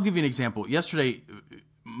 I'll give you an example. Yesterday,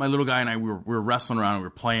 my little guy and I, we were wrestling around and we were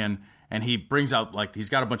playing, and he brings out, like, he's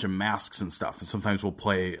got a bunch of masks and stuff, and sometimes we'll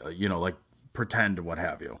play, like, pretend and what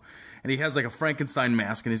have you. And he has, like, a Frankenstein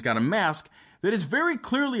mask, and he's got a mask that is very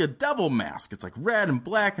clearly a devil mask. It's, like, red and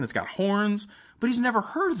black, and it's got horns, but he's never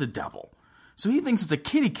heard of the devil. So he thinks it's a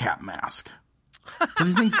kitty cat mask, because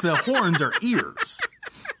he thinks the horns are ears.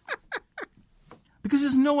 Because he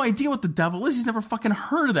has no idea what the devil is. He's never fucking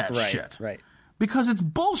heard of that shit. Right. Because it's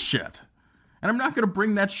bullshit. And I'm not going to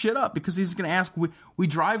bring that shit up because he's going to ask. We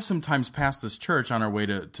drive sometimes past this church on our way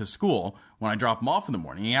to school when I drop him off in the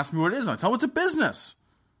morning. He asks me what it is, and I tell him it's a business.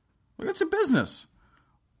 Like, it's a business.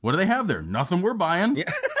 What do they have there? Nothing we're buying.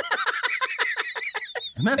 Yeah.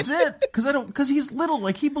 And that's it. Because he's little.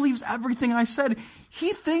 Like, he believes everything I said.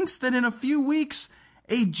 He thinks that in a few weeks,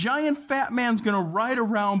 a giant fat man's going to ride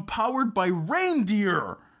around powered by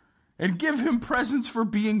reindeer and give him presents for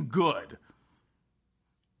being good.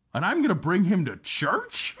 And I'm going to bring him to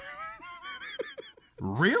church?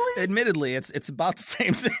 Really? Admittedly, it's about the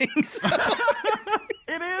same thing. So.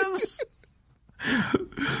 It is.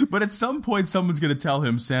 But at some point, someone's going to tell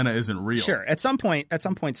him Santa isn't real. Sure. At some point,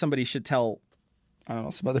 somebody should tell, I don't know,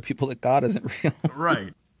 some other people that God isn't real.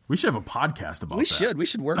 Right. We should have a podcast about that. We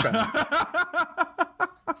should work on it.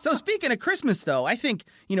 So speaking of Christmas, though, I think,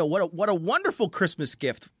 what a wonderful Christmas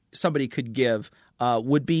gift somebody could give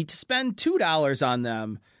would be to spend $2 on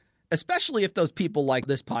them, especially if those people like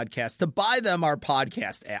this podcast, to buy them our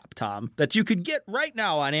podcast app, Tom, that you could get right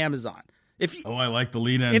now on Amazon. I like the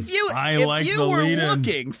lead-in. If you were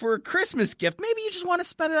looking for a Christmas gift, maybe you just want to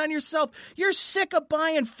spend it on yourself. You're sick of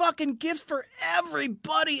buying fucking gifts for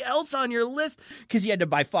everybody else on your list because you had to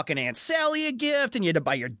buy fucking Aunt Sally a gift and you had to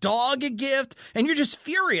buy your dog a gift, and you're just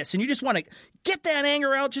furious and you just want to get that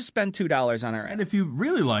anger out. Just spend $2 on our app. And if you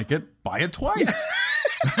really like it, buy it twice.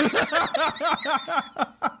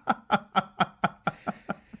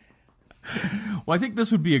 Well, I think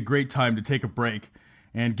this would be a great time to take a break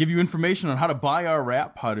and give you information on how to buy our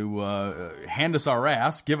app, how to hand us our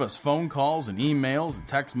ass, give us phone calls and emails and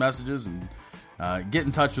text messages, and get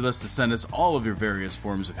in touch with us to send us all of your various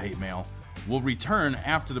forms of hate mail. We'll return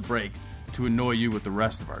after the break to annoy you with the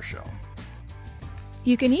rest of our show.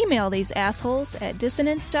 You can email these assholes at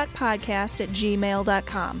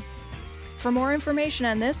dissonance.podcast@gmail.com. For more information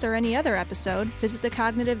on this or any other episode, visit the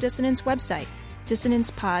Cognitive Dissonance website,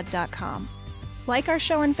 dissonancepod.com. Like our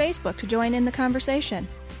show on Facebook to join in the conversation.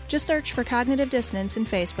 Just search for Cognitive Dissonance in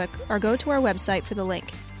Facebook or go to our website for the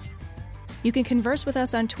link. You can converse with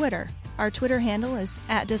us on Twitter. Our Twitter handle is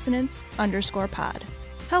 @dissonance_pod.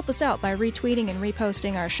 Help us out by retweeting and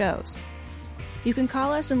reposting our shows. You can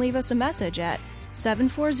call us and leave us a message at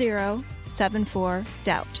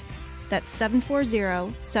 740-74-DOUBT. That's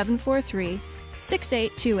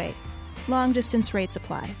 740-743-6828. Long distance rates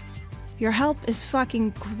apply. Your help is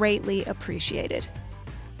fucking greatly appreciated.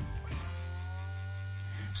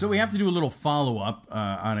 So we have to do a little follow-up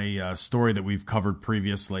on a story that we've covered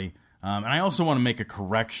previously. And I also want to make a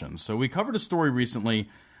correction. So we covered a story recently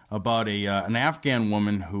about an Afghan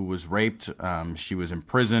woman who was raped. She was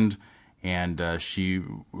imprisoned, and she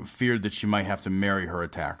feared that she might have to marry her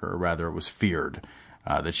attacker. Or rather, it was feared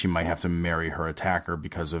that she might have to marry her attacker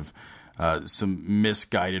because of some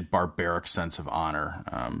misguided, barbaric sense of honor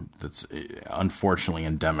that's unfortunately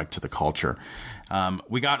endemic to the culture.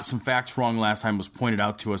 We got some facts wrong last time. It was pointed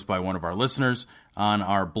out to us by one of our listeners on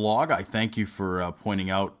our blog. I thank you for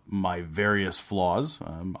pointing out my various flaws.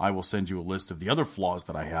 I will send you a list of the other flaws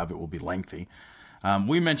that I have. It will be lengthy.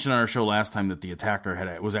 We mentioned on our show last time that the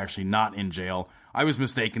attacker was actually not in jail. I was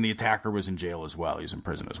mistaken. The attacker was in jail as well. He's in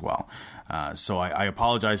prison as well. So I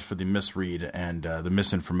apologize for the misread and the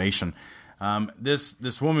misinformation.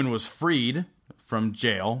 This woman was freed from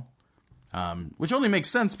jail, which only makes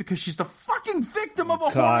sense because she's the fucking victim of a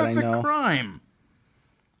horrific crime.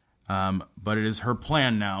 But it is her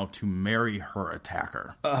plan now to marry her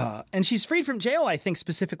attacker. And she's freed from jail, I think,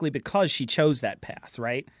 specifically because she chose that path,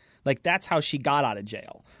 right? Like, that's how she got out of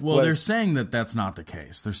jail. Well, they're saying that that's not the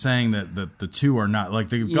case. They're saying that the two are not, like,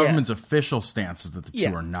 the government's official stance is that the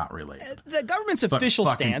two are not related. The government's official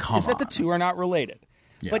stance is that the two are not related.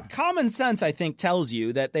 Yeah. But common sense, I think, tells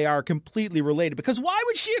you that they are completely related. Because why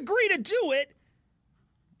would she agree to do it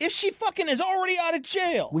if she fucking is already out of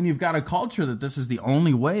jail? When you've got a culture that this is the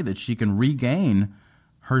only way that she can regain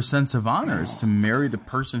her sense of honor is to marry the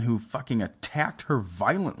person who fucking attacked her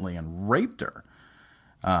violently and raped her.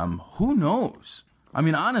 Who knows? I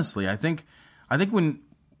mean, honestly, I think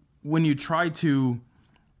when you try to,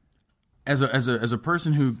 as a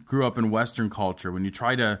person who grew up in Western culture, when you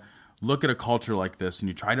try to look at a culture like this and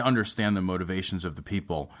you try to understand the motivations of the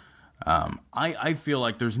people, I feel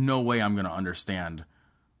like there's no way I'm going to understand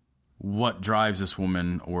what drives this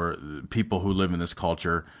woman or people who live in this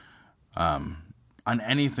culture on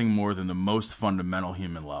anything more than the most fundamental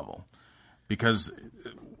human level. Because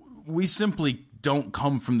we simply don't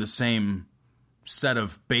come from the same set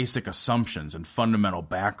of basic assumptions and fundamental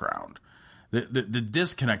background. The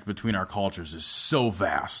disconnect between our cultures is so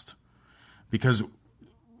vast, because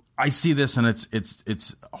I see this and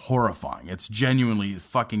it's horrifying. It's genuinely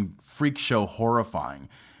fucking freak show horrifying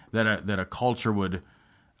that a culture would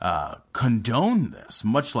condone this,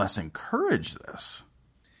 much less encourage this.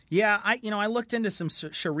 Yeah, I looked into some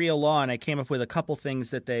Sharia law, and I came up with a couple things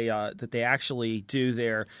that they actually do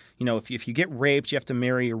there. You know, if you get raped, you have to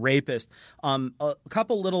marry a rapist. A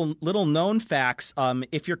couple little known facts.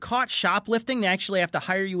 If you're caught shoplifting, they actually have to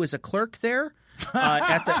hire you as a clerk there.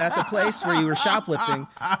 At the place where you were shoplifting.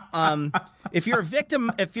 If you're a victim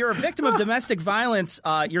of domestic violence,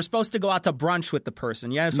 you're supposed to go out to brunch with the person.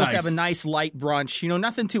 You're supposed to have a nice light brunch. You know,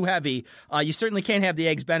 nothing too heavy. You certainly can't have the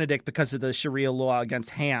Eggs Benedict because of the Sharia law against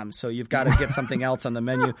ham. So you've got to get something else on the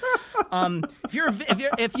menu. If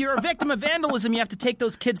you're a victim of vandalism, you have to take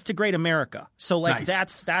those kids to Great America. So like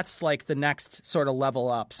that's like the next sort of level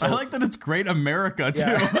up. So I like that it's Great America too.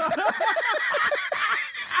 Yeah.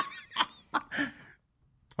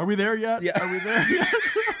 Are we there yet? Yeah. Are we there yet?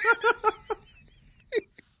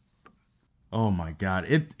 Oh my God.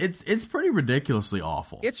 It's pretty ridiculously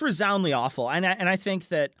awful. It's resoundingly awful. And I think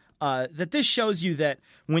that this shows you that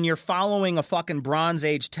when you're following a fucking Bronze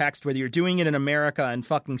Age text, whether you're doing it in America and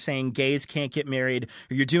fucking saying gays can't get married,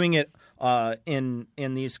 or you're doing it in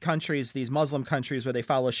these countries, these Muslim countries where they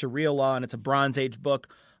follow Sharia law and it's a Bronze Age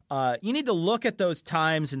book, you need to look at those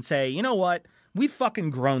times and say, you know what? We've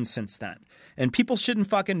fucking grown since then. And people shouldn't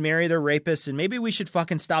fucking marry their rapists, and maybe we should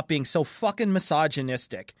fucking stop being so fucking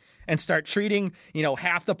misogynistic and start treating, you know,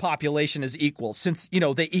 half the population as equals, since, you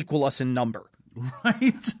know, they equal us in number.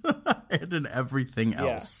 Right? And in everything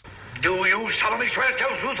else. Yeah. Do you solemnly swear to tell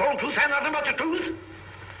the truth, whole truth, and nothing but the truth?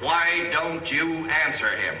 Why don't you answer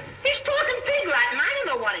him? He's talking pig Latin. I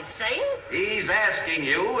don't know what he's saying. He's asking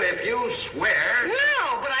you if you swear.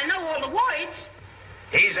 No, but I know all the words.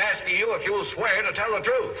 He's asking you if you'll swear to tell the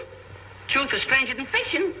truth. Truth is stranger than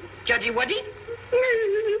fiction, Judgy Wuddy.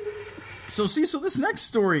 So this next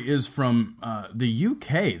story is from the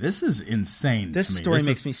UK. This is insane. This story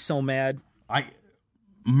makes me so mad.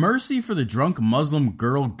 Mercy for the drunk Muslim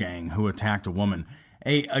girl gang who attacked a woman.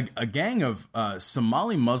 A gang of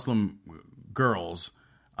Somali Muslim girls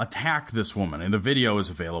attack this woman, and the video is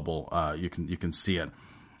available. You can see it.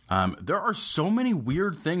 There are so many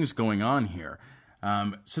weird things going on here.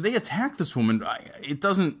 So they attack this woman.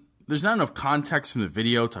 There's not enough context from the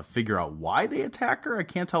video to figure out why they attack her. I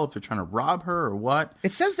can't tell if they're trying to rob her or what.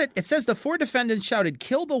 It says the four defendants shouted,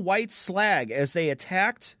 "Kill the white slag," as they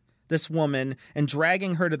attacked this woman and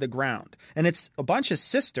dragging her to the ground. And it's a bunch of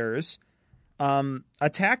sisters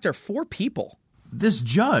attacked her, 4 people. This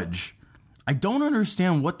judge, I don't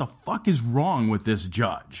understand what the fuck is wrong with this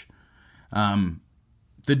judge.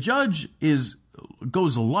 The judge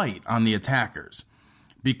goes light on the attackers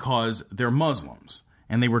because they're Muslims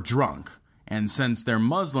and they were drunk. And since they're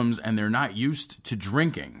Muslims and they're not used to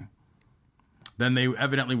drinking, then they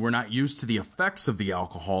evidently were not used to the effects of the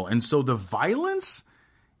alcohol. And so the violence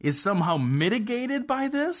is somehow mitigated by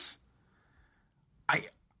this.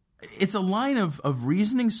 It's a line of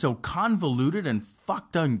reasoning so convoluted and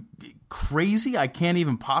fucked on crazy, I can't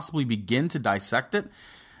even possibly begin to dissect it.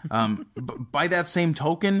 By that same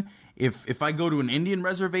token, if I go to an Indian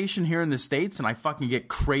reservation here in the States and I fucking get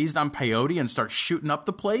crazed on peyote and start shooting up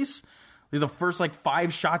the place, the first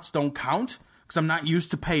 5 shots don't count because I'm not used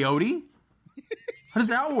to peyote. How does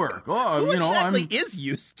that work? Oh, Who exactly is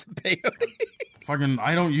used to peyote?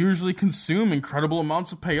 I don't usually consume incredible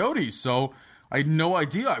amounts of peyote, so I had no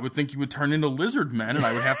idea. I would think you would turn into lizard men and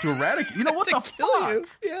I would have to eradicate. You know what the fuck?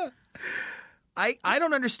 You. Yeah. I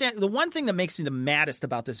don't understand. The one thing that makes me the maddest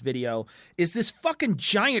about this video is this fucking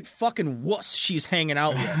giant fucking wuss she's hanging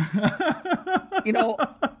out with.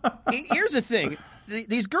 Here's the thing.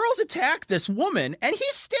 These girls attack this woman, and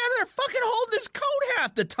he's standing there fucking holding his coat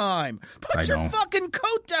half the time. Put your fucking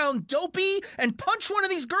coat down, dopey, and punch one of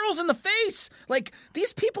these girls in the face.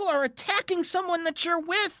 These people are attacking someone that you're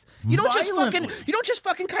with. You don't just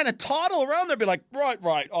fucking kind of toddle around there and be like,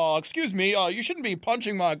 right, excuse me, you shouldn't be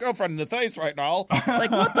punching my girlfriend in the face right now.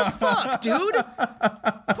 What the fuck, dude?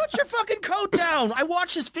 Put your fucking coat down. I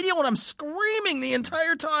watched this video and I'm screaming the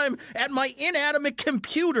entire time at my inanimate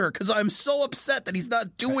computer because I'm so upset that he's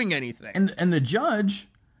not doing anything. And the judge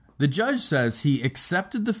says he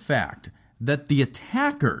accepted the fact that the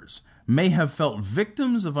attackers may have felt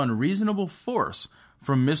victims of unreasonable force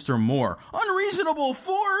from Mr. Moore. Unreasonable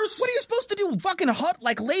force! What are you supposed to do? Fucking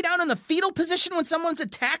lay down in the fetal position when someone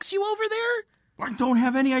attacks you over there? I don't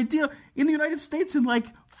have any idea. In the United States, in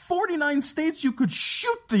 49 states, you could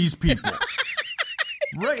shoot these people.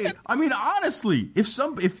 Right? I mean, honestly,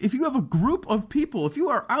 if you have a group of people, if you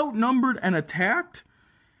are outnumbered and attacked,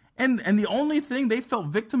 and the only thing they felt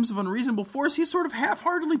victims of unreasonable force, he's sort of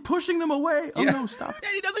half-heartedly pushing them away. Oh, no, stop.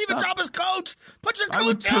 And he doesn't even drop his coat. Put your coat down. I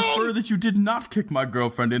would prefer that you did not kick my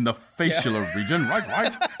girlfriend in the facial region.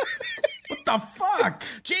 Right? What the fuck?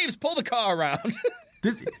 Jeeves, pull the car around.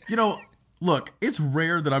 Look, it's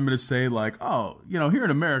rare that I'm going to say here in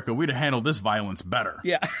America, we'd have handled this violence better.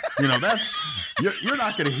 Yeah. You're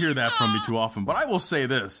not going to hear that from me too often, but I will say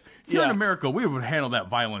this. Here in America, we would handle that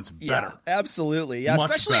violence better. Yeah, absolutely. Yeah,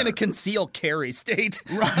 especially in a concealed carry state.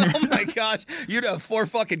 Right. Oh my gosh. You'd have 4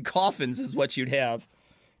 fucking coffins is what you'd have.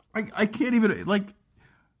 I can't even,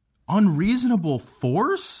 unreasonable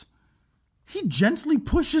force? He gently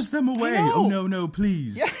pushes them away. Oh, no,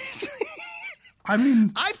 please. Yes. I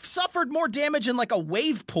mean, I've suffered more damage in a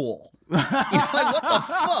wave pool. What the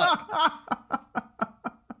fuck?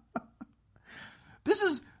 This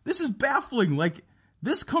is baffling.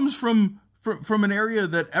 This comes from an area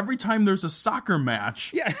that every time there's a soccer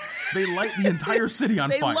match, they light the entire city on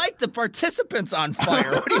fire. They light the participants on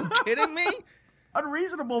fire. What are you kidding me?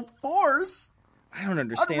 Unreasonable force. I don't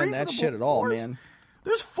understand that shit at all, man.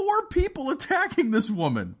 There's 4 people attacking this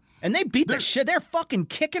woman. And they beat the shit. They're fucking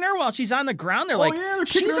kicking her while she's on the ground. They're they're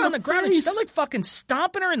kicking she's her on the ground. And they're fucking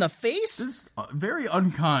stomping her in the face. This is very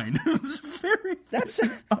unkind. That's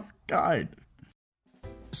unkind.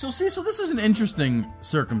 So this is an interesting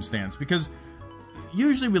circumstance because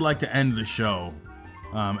usually we like to end the show,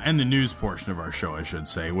 end the news portion of our show, I should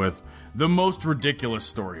say, with the most ridiculous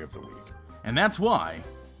story of the week. And that's why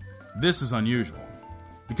this is unusual.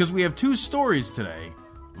 Because we have 2 stories today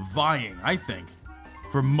vying, I think,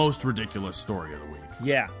 for most ridiculous story of the week.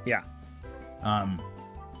 Yeah.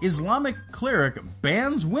 Islamic cleric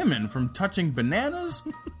bans women from touching bananas,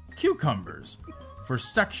 cucumbers for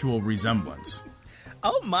sexual resemblance.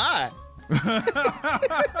 Oh my.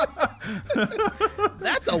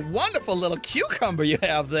 That's a wonderful little cucumber you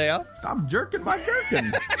have there. Stop jerking my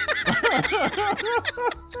gherkin.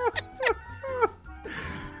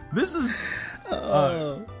 This is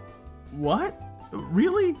what?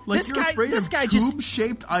 Really? You're afraid of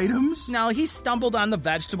tube-shaped items? No, he stumbled on the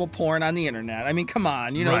vegetable porn on the internet. I mean, come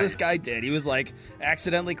on. This guy did. He was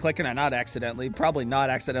accidentally clicking, or not accidentally, probably not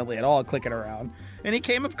accidentally at all, clicking around. And he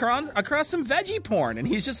came across some veggie porn, and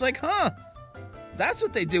he's just that's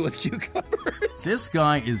what they do with cucumbers. This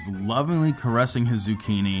guy is lovingly caressing his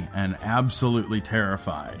zucchini and absolutely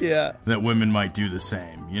terrified that women might do the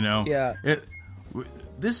same, Yeah.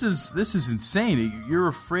 This is insane. You're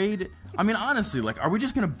afraid. I mean, honestly, are we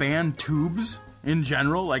just going to ban tubes in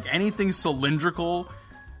general? Anything cylindrical?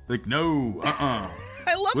 No, I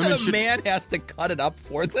love that a man has to cut it up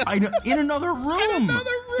for them. I know, in another room.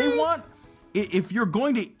 They want, if you're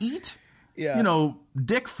going to eat,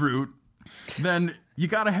 dick fruit, then you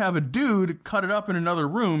got to have a dude cut it up in another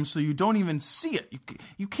room so you don't even see it.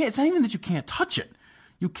 You can't. It's not even that you can't touch it.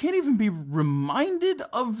 You can't even be reminded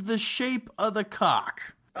of the shape of the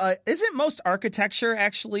cock. Isn't most architecture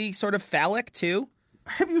actually sort of phallic too?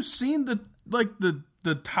 Have you seen the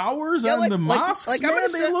towers on the mosques? Man,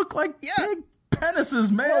 they look like big penises,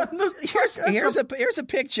 man. Well, here's a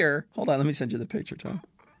picture. Hold on, let me send you the picture, Tom.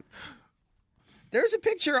 There's a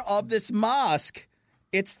picture of this mosque.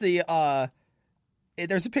 It's there's a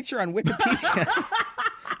picture on Wikipedia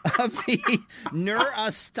of the Nur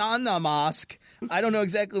Astana Mosque. I don't know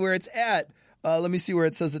exactly where it's at. Let me see where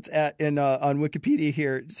it says it's at on Wikipedia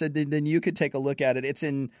here. So then you could take a look at it. It's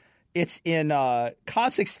in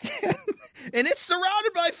Kazakhstan, and it's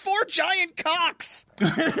surrounded by 4 giant cocks.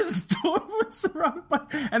 It's totally surrounded by.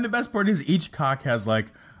 And the best part is each cock has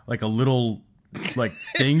like a little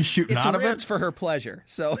thing shooting out of it. It's for her pleasure.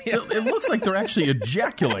 So it looks like they're actually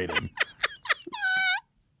ejaculating.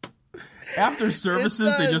 After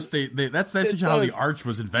services, that's how the arch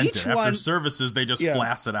was invented. After services, they just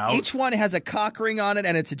flass it out. Each one has a cock ring on it,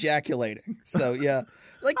 and it's ejaculating. So, yeah.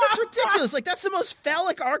 That's ridiculous. That's the most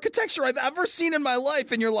phallic architecture I've ever seen in my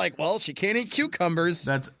life. And you're like, well, she can't eat cucumbers.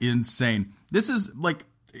 That's insane. This is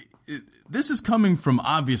coming from,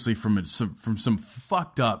 obviously, from some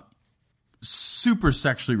fucked up, super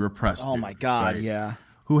sexually repressed dude. Oh, my God, right? yeah.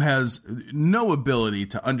 Who has no ability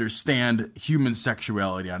to understand human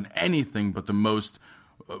sexuality on anything but the most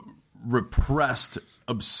repressed,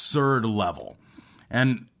 absurd level.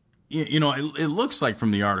 And, it looks like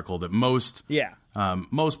from the article that most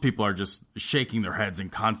people are just shaking their heads in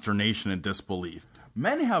consternation and disbelief.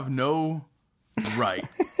 Men have no right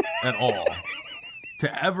at all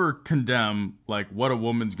to ever condemn, like, what a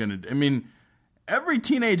woman's going to do. I mean, every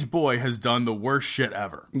teenage boy has done the worst shit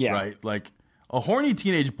ever, right? Like, a horny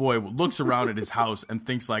teenage boy looks around at his house and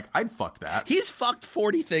thinks, like, I'd fuck that. He's fucked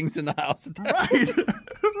 40 things in the house. Right,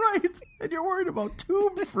 right. And you're worried about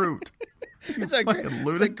tube fruit. It's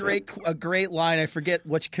a great line. I forget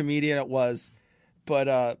which comedian it was, but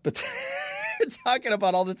they're talking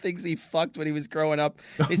about all the things he fucked when he was growing up.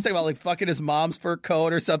 He's talking about like fucking his mom's fur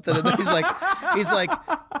coat or something, and then he's like,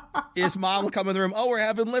 his mom will come in the room. Oh, we're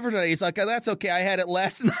having liver tonight. He's like, oh, that's okay. I had it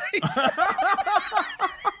last night.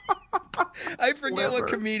 I forget what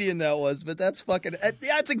comedian that was, but that's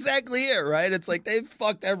exactly it, right? It's like they've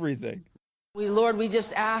fucked everything. Lord, we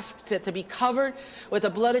just ask to be covered with the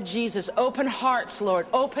blood of Jesus. Open hearts, Lord,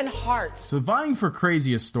 open hearts. So vying for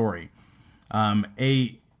craziest story,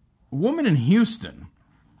 a woman in Houston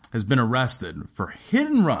has been arrested for hit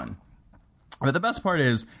and run. But the best part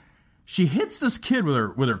is she hits this kid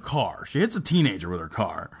with her car. She hits a teenager with her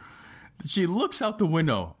car. She looks out the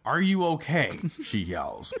window. Are you okay? She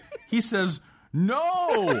yells. He says,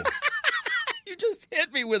 no. You just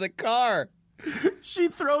hit me with a car. She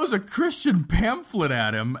throws a Christian pamphlet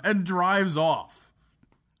at him and drives off.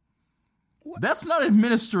 What? That's not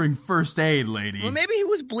administering first aid, lady. Well, maybe he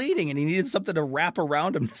was bleeding and he needed something to wrap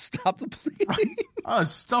around him to stop the bleeding.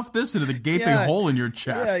 Stuff this into the gaping hole in your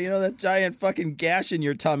chest. Yeah, that giant fucking gash in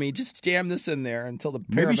your tummy. Just jam this in there until the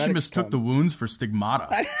paramedics Maybe she mistook the wounds for stigmata.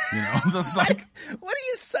 Just like... What do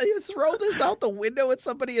you say? You throw this out the window at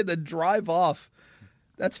somebody and then drive off.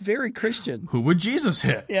 That's very Christian. Who would Jesus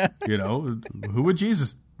hit? Yeah. Who would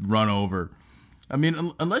Jesus run over? I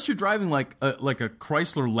mean, unless you're driving like a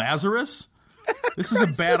Chrysler Lazarus, this is a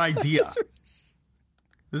bad idea. This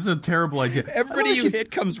is a terrible idea. Everybody you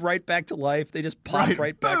hit comes right back to life. They just pop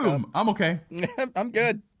right back boom. Up. I'm okay. I'm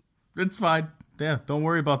good. It's fine. Yeah, don't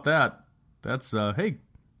worry about that. That's, hey,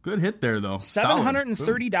 good hit there, though.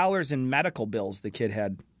 $730 in medical bills the kid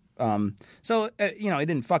had. He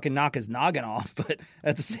didn't fucking knock his noggin off, but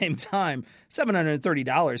at the same time,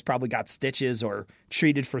 $730 probably got stitches or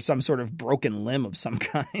treated for some sort of broken limb of some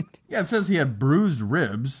kind. Yeah, it says he had bruised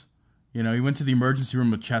ribs. He went to the emergency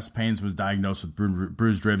room with chest pains, was diagnosed with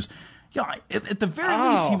bruised ribs. Yeah, at the very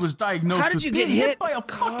least, he was diagnosed with being hit by a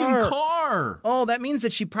fucking car. Oh, that means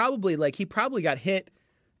that he probably got hit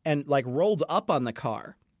and like rolled up on the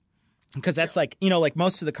car. Because that's like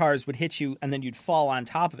most of the cars would hit you and then you'd fall on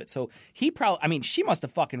top of it. So she must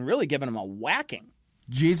have fucking really given him a whacking.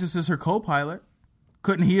 Jesus is her co-pilot.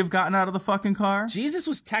 Couldn't he have gotten out of the fucking car? Jesus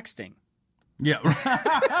was texting. Yeah.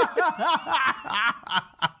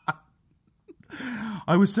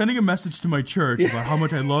 I was sending a message to my church about how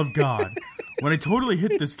much I love God when I totally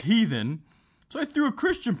hit this heathen. So I threw a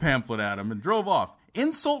Christian pamphlet at him and drove off.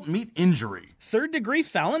 Insult meet injury. 3rd-degree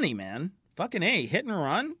felony, man. Fucking A, hit and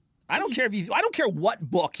run. I don't care what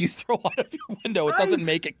book you throw out of your window. It doesn't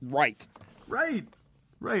make it right. Right.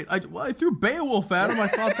 I threw Beowulf at him. I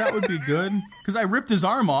thought that would be good because I ripped his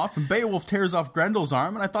arm off and Beowulf tears off Grendel's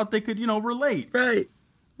arm and I thought they could, relate. Right.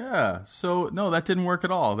 Yeah. So, no, that didn't work at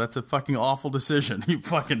all. That's a fucking awful decision, you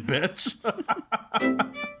fucking bitch.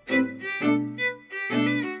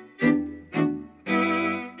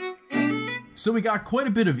 So we got quite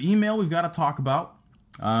a bit of email we've got to talk about.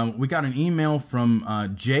 We got an email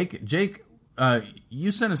from Jake. Jake,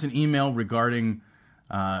 you sent us an email regarding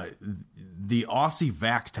the Aussie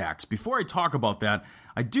vac tax. Before I talk about that,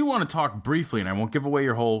 I do want to talk briefly, and I won't give away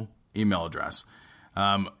your whole email address,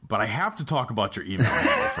 but I have to talk about your email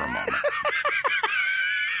handle for a moment.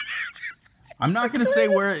 I'm not going to say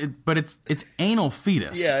where, but it's anal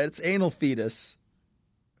fetus. Yeah, it's anal fetus.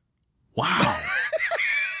 Wow.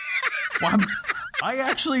 Well,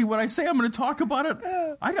 when I say I'm going to talk about it,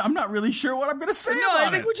 I'm not really sure what I'm going to say about it.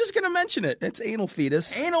 I think we're just going to mention it. It's anal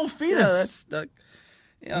fetus. Anal fetus.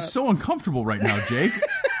 Yeah, I'm so uncomfortable right now, Jake.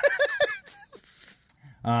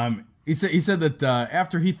 He said that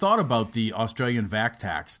after he thought about the Australian vac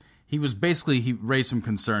tax, he raised some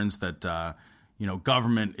concerns that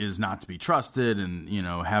government is not to be trusted, and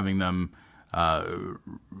having them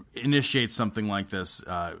initiate something like this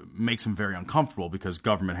makes him very uncomfortable because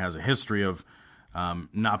government has a history of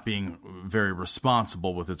not being very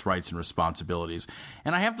responsible with its rights and responsibilities.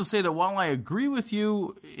 And I have to say that while I agree with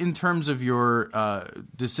you in terms of your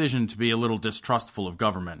decision to be a little distrustful of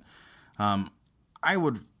government, I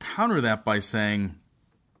would counter that by saying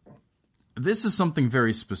this is something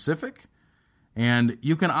very specific and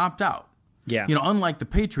you can opt out. Yeah. Unlike the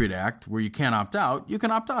Patriot Act where you can't opt out, you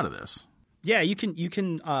can opt out of this. Yeah, you can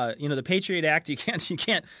the Patriot Act, you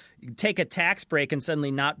can't take a tax break and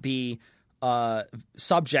suddenly not be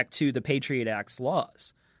subject to the Patriot Act's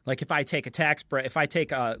laws. Like if I take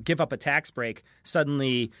give up a tax break,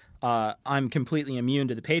 suddenly I'm completely immune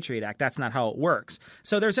to the Patriot Act. That's not how it works.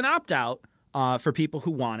 So there's an opt-out for people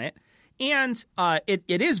who want it. And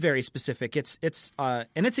it is very specific. It's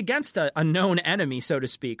against a known enemy, so to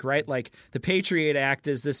speak, right? Like the Patriot Act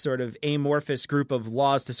is this sort of amorphous group of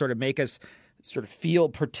laws to sort of make us sort of feel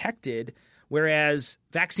protected, whereas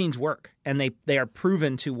vaccines work and they are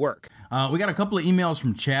proven to work. We got a couple of emails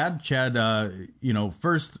from Chad. Chad,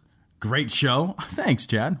 first, great show. Thanks,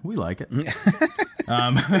 Chad. We like it.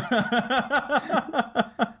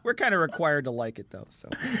 We're kind of required to like it, though. So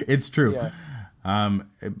it's true. Yeah.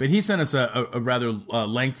 But he sent us a rather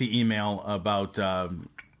lengthy email about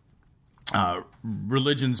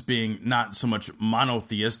religions being not so much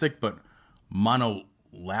monotheistic, but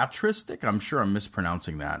monolatristic. I'm sure I'm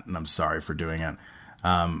mispronouncing that, and I'm sorry for doing it.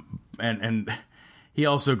 And he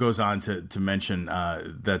also goes on to mention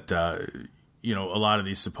that a lot of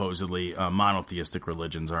these supposedly monotheistic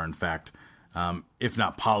religions are in fact, if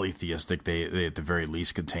not polytheistic, they at the very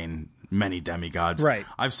least contain many demigods. Right.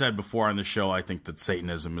 I've said before on the show, I think that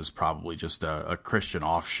Satanism is probably just a Christian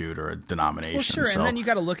offshoot or a denomination. Well, sure. So, and then you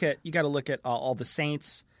got to look at all the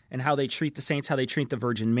saints and how they treat the saints, how they treat the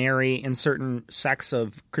Virgin Mary in certain sects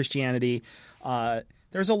of Christianity.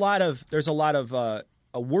 There's a lot of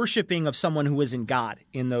a worshiping of someone who isn't God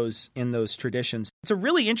in those traditions. It's a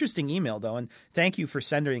really interesting email, though, and thank you for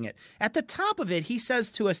sending it. At the top of it, he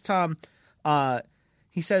says to us, Tom,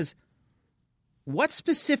 he says, what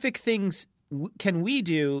specific things can we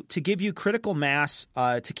do to give you critical mass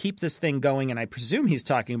to keep this thing going? And I presume he's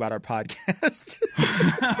talking about our podcast.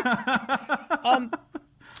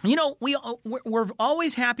 We're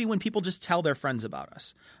always happy when people just tell their friends about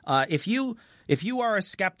us. If you are a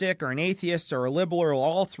skeptic or an atheist or a liberal or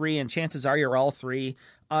all three, and chances are you're all three,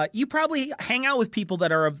 you probably hang out with people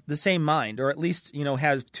that are of the same mind, or at least,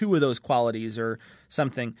 have two of those qualities or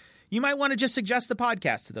something. You might want to just suggest the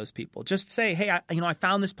podcast to those people. Just say, hey, I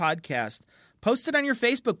found this podcast. Post it on your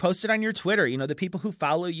Facebook, post it on your Twitter. The people who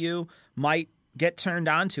follow you might get turned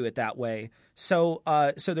on to it that way. So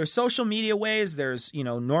there's social media ways. There's,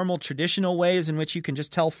 normal traditional ways in which you can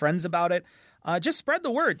just tell friends about it. Just spread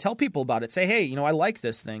the word. Tell people about it. Say, hey, I like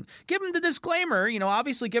this thing. Give them the disclaimer.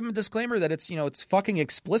 Obviously give them a disclaimer that it's, it's fucking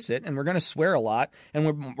explicit and we're going to swear a lot and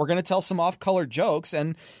we're going to tell some off-color jokes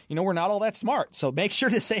and, we're not all that smart. So make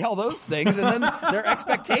sure to say all those things and then their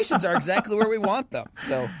expectations are exactly where we want them.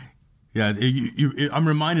 So. Yeah, I'm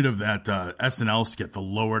reminded of that SNL skit, The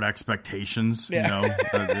Lowered Expectations. Yeah.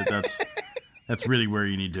 That's really where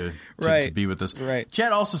you need to be with this. Right.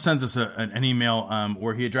 Chad also sends us an email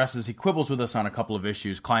where he quibbles with us on a couple of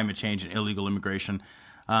issues, climate change and illegal immigration.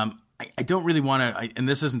 I don't really want to, and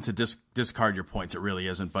this isn't to discard your points, it really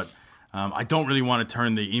isn't, but I don't really want to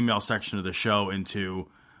turn the email section of the show into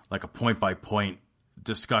like a point-by-point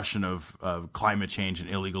discussion of climate change and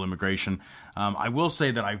illegal immigration. I will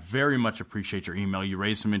say that I very much appreciate your email. You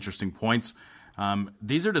raised some interesting points.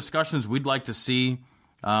 These are discussions we'd like to see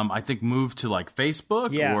I think move to like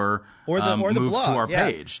Facebook or the move blog. To our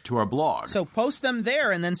page, to our blog. So post them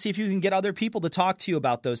there and then see if you can get other people to talk to you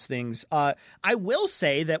about those things. I will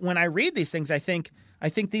say that when I read these things, I think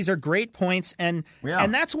these are great points. And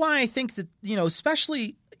that's why I think that,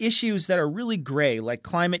 especially issues that are really gray, like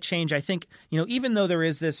climate change, I think, even though there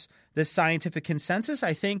is this scientific consensus,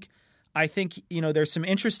 I think there's some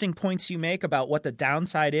interesting points you make about what the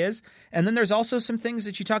downside is. And then there's also some things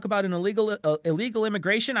that you talk about in illegal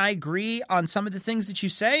immigration. I agree on some of the things that you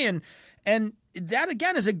say. And that,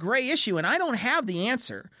 again, is a gray issue. And I don't have the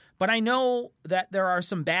answer. But I know that there are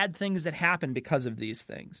some bad things that happen because of these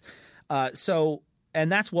things. And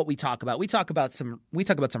that's what we talk about. We talk about some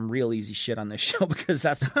real easy shit on this show because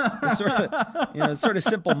that's sort of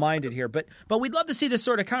simple-minded here. But we'd love to see this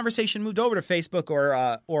sort of conversation moved over to Facebook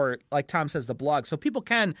or like Tom says, the blog, so people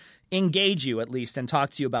can engage you at least and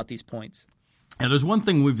talk to you about these points. And there's one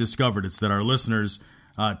thing we've discovered. It's that our listeners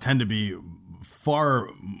tend to be far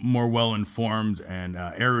more well-informed and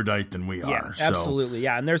erudite than we are. Yeah, absolutely.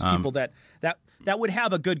 Yeah, and there's people that would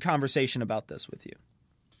have a good conversation about this with you.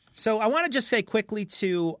 So I want to just say quickly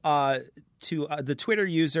to the Twitter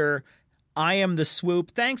user, I am the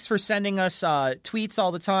Swoop. Thanks for sending us tweets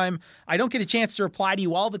all the time. I don't get a chance to reply to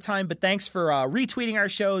you all the time, but thanks for retweeting our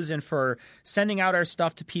shows and for sending out our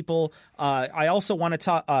stuff to people. I also want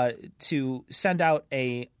to send out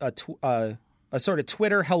a sort of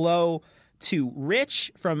Twitter hello to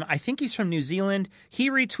Rich I think he's from New Zealand. He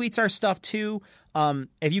retweets our stuff too.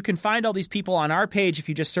 If you can find all these people on our page, if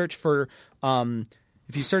you just search for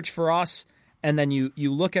us and then you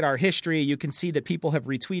look at our history, you can see that people have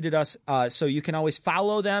retweeted us. So you can always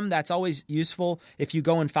follow them. That's always useful if you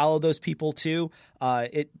go and follow those people too.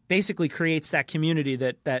 It basically creates that community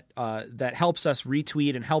that helps us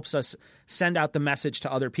retweet and helps us send out the message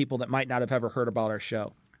to other people that might not have ever heard about our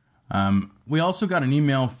show. We also got an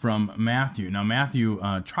email from Matthew. Now, Matthew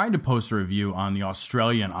tried to post a review on the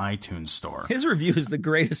Australian iTunes store. His review is the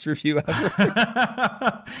greatest review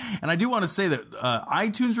ever. And I do want to say that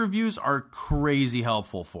iTunes reviews are crazy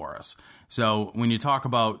helpful for us. So when you talk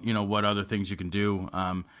about, what other things you can do,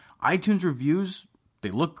 iTunes reviews,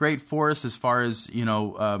 they look great for us as far as,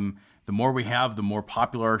 the more we have, the more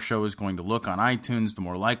popular our show is going to look on iTunes, the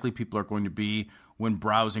more likely people are going to be when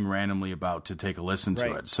browsing randomly about to take a listen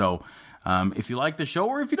to it. So if you like the show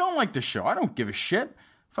or if you don't like the show, I don't give a shit.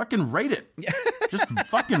 Fucking rate it. Just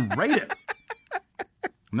fucking rate it.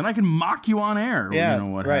 And then I can mock you on air,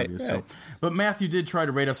 what have you. So, but Matthew did try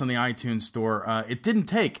to rate us on the iTunes store. It didn't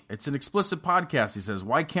take. It's an explicit podcast, he says.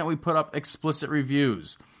 Why can't we put up explicit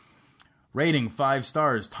reviews? Rating 5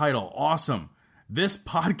 stars. Title, awesome. This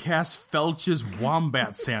podcast felches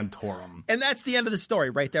Wombat Santorum. And that's the end of the story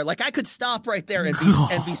right there. Like, I could stop right there and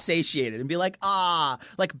be satiated and be like,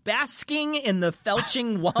 like basking in the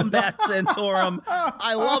felching Wombat Santorum.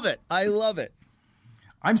 I love it. I love it.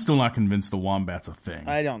 I'm still not convinced the wombat's a thing.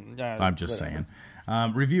 I'm just saying.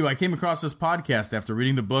 Review, I came across this podcast after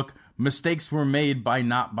reading the book Mistakes Were Made by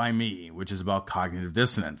Not By Me, which is about cognitive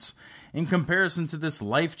dissonance. In comparison to this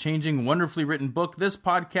life-changing, wonderfully written book, this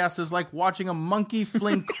podcast is like watching a monkey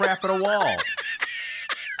fling crap at a wall.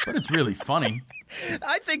 But it's really funny.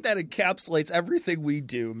 I think that encapsulates everything we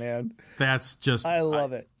do, man. That's just... I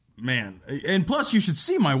love it. Man. And plus, you should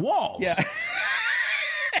see my walls. Yeah.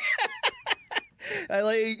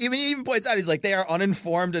 He even points out, he's like, they are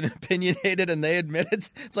uninformed and opinionated, and they admit it.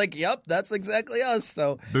 It's like, yep, that's exactly us.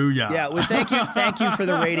 So, booyah. Yeah, well, thank you for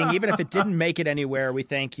the rating. Even if it didn't make it anywhere, we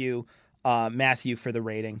thank you, Matthew, for the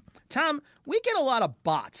rating. Tom, we get a lot of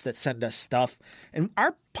bots that send us stuff, and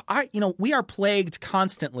we are plagued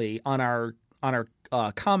constantly on our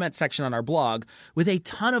comment section on our blog with a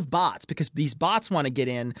ton of bots, because these bots want to get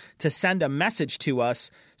in to send a message to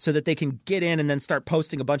us so that they can get in and then start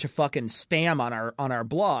posting a bunch of fucking spam on our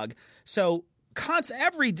blog. So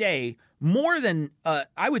every day, more than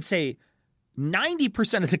I would say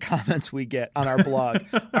 90% of the comments we get on our blog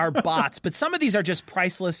are bots, but some of these are just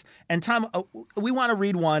priceless. And Tom, we want to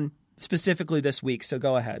read one specifically this week, so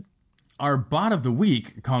go ahead. Our bot of the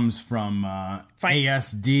week comes from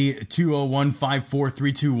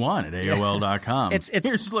ASD2015432 at AOL.com.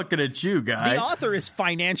 Here's looking at you, guy. The author is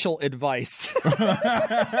Financial Advice.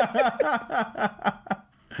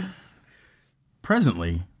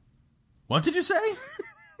 Presently, what did you say?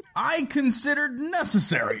 I considered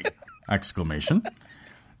necessary! Exclamation.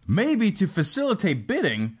 Maybe to facilitate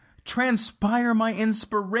bidding, transpire my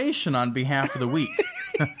inspiration on behalf of the week.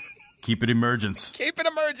 Keep it emergence. Keep it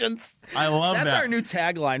emergence. I love that. That's our new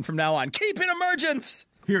tagline from now on. Keep it emergence.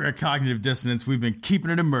 Here at Cognitive Dissonance, we've been keeping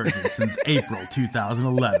it emergent since April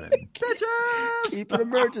 2011. Bitches! Keep it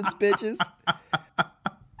emergence, bitches.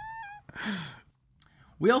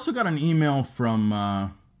 We also got an email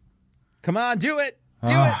from... Come on, do it.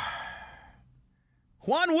 Do it.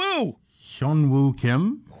 Juan Wu. Hyun Woo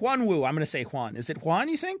Kim? Juan Wu. I'm going to say Juan. Is it Juan,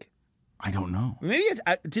 you think? I don't know. Maybe it's...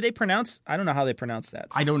 do they pronounce... I don't know how they pronounce that.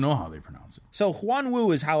 I don't know how they pronounce it. So Juan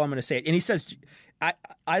Wu is how I'm going to say it. And he says,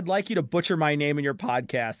 I'd like you to butcher my name in your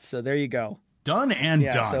podcast. So there you go. Done and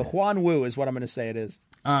done. So Juan Wu is what I'm going to say it is.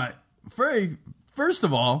 First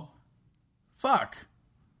of all, fuck.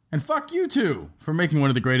 And fuck you too for making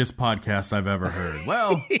one of the greatest podcasts I've ever heard.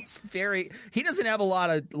 Well, he doesn't have a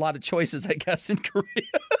lot of choices, I guess, in Korea.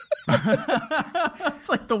 It's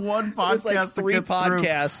like the one podcast There's like 3 that gets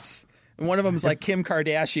podcasts. Through. And one of them is like Kim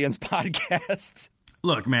Kardashian's podcast.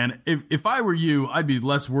 Look, man, if I were you, I'd be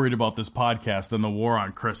less worried about this podcast than the war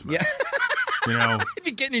on Christmas. Yeah. I'd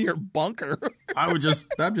be getting in your bunker. I'm just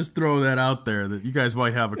throwing that out there that you guys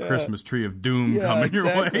might have a Christmas tree of doom coming your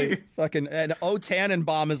way. Fucking an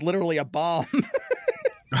Tannen-BOMB is literally a bomb.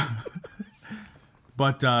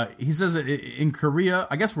 But he says that in Korea,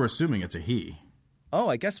 I guess we're assuming it's a he. Oh,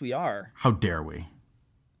 I guess we are. How dare we?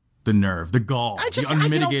 The nerve, the gall, the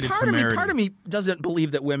unmitigated temerity. Part of me doesn't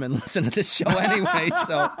believe that women listen to this show anyway,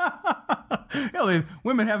 so...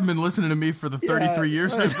 Women haven't been listening to me for the 33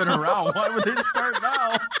 years I've been around. Why would they start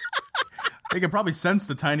now? They can probably sense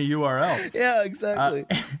the tiny URL. Yeah, exactly.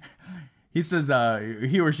 He says,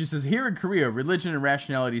 he or she says, here in Korea, religion and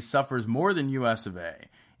rationality suffers more than US of A.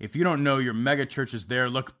 if you don't know your mega churches there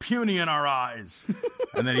look puny in our eyes.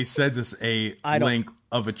 And then he sends us a link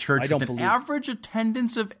of a church with an average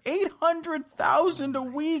attendance of 800,000 a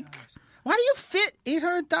week. Why do you fit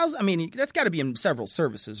 800,000? I mean, that's got to be in several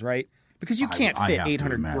services, right? Because you can't fit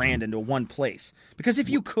 800 grand into one place. Because if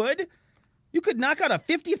you could knock out a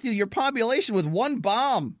 50th of your population with one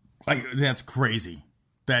bomb. That's crazy.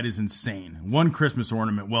 That is insane. One Christmas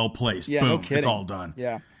ornament well placed. Yeah, boom, no kidding. It's all done.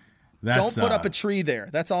 Yeah. Don't put up a tree there.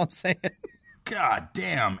 That's all I'm saying. God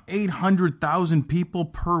damn. 800,000 people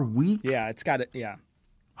per week? Yeah, it's got it. Yeah.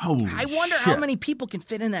 Holy I wonder how many people can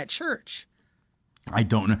fit in that church. I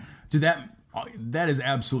don't know. Dude, that is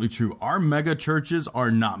absolutely true. Our mega churches are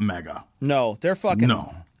not mega. No, they're fucking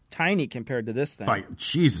tiny compared to this thing.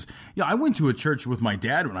 Jesus. Yeah, I went to a church with my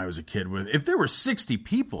dad when I was a kid. If there were 60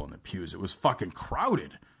 people in the pews, it was fucking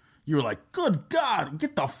crowded. You were like, good God,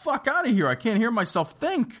 get the fuck out of here. I can't hear myself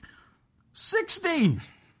think. 60.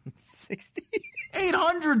 60?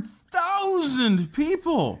 800,000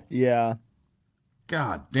 people. Yeah.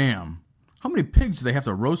 God damn. How many pigs do they have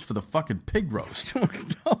to roast for the fucking pig roast? I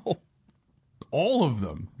don't know. All of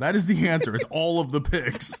them. That is the answer. It's all of the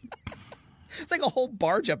pigs. It's like a whole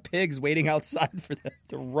barge of pigs waiting outside for them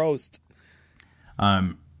to roast.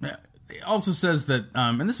 It also says that,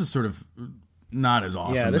 and this is sort of not as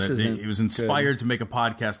awesome. Yeah, this that he was inspired to make a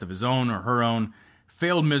podcast of his own or her own,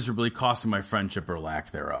 failed miserably, costing my friendship or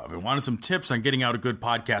lack thereof, and wanted some tips on getting out a good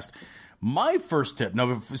podcast. My first tip,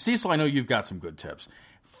 now, Cecil, I know you've got some good tips.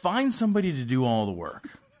 Find somebody to do all the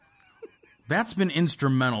work. That's been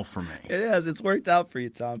instrumental for me. It is. It's worked out for you,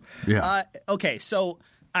 Tom. Yeah. Okay, so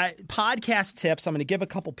podcast tips. I'm going to give a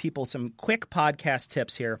couple people some quick podcast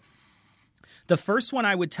tips here. The first one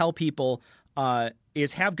I would tell people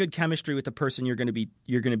is have good chemistry with the person you're going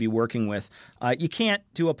to be working with. You can't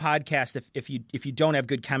do a podcast if you don't have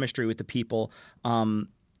good chemistry with the people.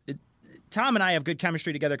 Tom and I have good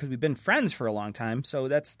chemistry together because we've been friends for a long time, so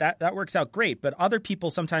that works out great. But other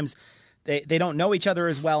people sometimes they don't know each other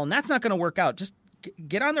as well, and that's not going to work out. Just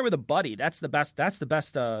get on there with a buddy. That's the best. That's the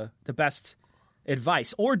best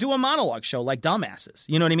advice. Or do a monologue show like Dumbasses.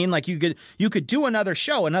 You know what I mean? Like you could do another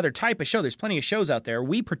show, another type of show. There's plenty of shows out there.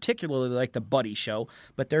 We particularly like the buddy show,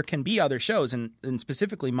 but there can be other shows, and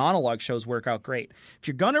specifically monologue shows work out great. If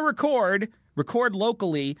you're going to record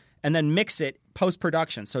locally and then mix it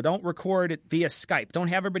post-production. So don't record it via Skype. Don't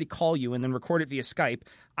have everybody call you and then record it via Skype.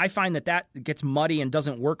 I find that gets muddy and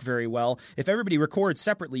doesn't work very well. If everybody records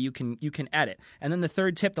separately, you can edit. And then the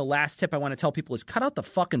third tip, the last tip I want to tell people is cut out the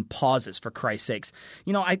fucking pauses, for Christ's sakes.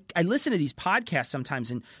 You know, I listen to these podcasts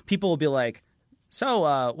sometimes and people will be like,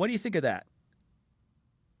 so what do you think of that?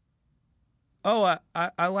 Oh,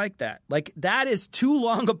 I like that. Like, that is too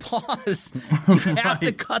long a pause. You have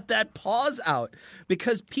to cut that pause out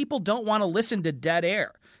because people don't want to listen to dead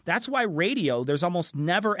air. That's why radio, there's almost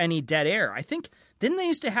never any dead air. I think, didn't they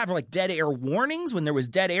used to have like dead air warnings? When there was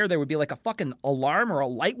dead air, there would be like a fucking alarm or a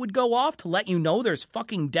light would go off to let you know there's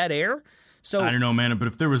fucking dead air. So I don't know, man, but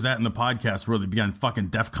if there was that in the podcast world, it'd be on fucking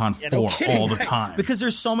DEFCON 4 all the time. Because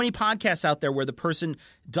there's so many podcasts out there where the person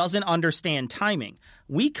doesn't understand timing.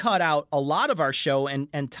 We cut out a lot of our show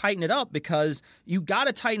and tighten it up because you got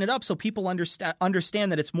to tighten it up so people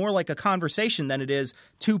understand that it's more like a conversation than it is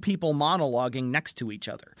two people monologuing next to each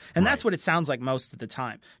other. And that's what it sounds like most of the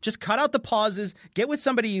time. Just cut out the pauses, get with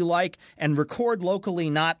somebody you like, and record locally,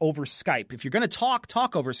 not over Skype. If you're going to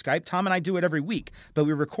talk over Skype. Tom and I do it every week, but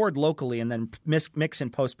we record locally and then mix in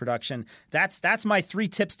post-production. That's my 3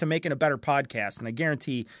 tips to making a better podcast, and I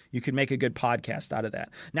guarantee you could make a good podcast out of that.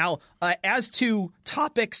 Now, as to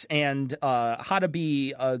topics and how to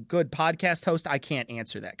be a good podcast host, I can't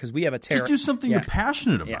answer that because we have a terrible. Just do something you're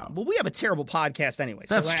passionate about. Yeah. Well, we have a terrible podcast anyway.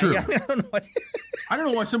 That's true. I don't know. I don't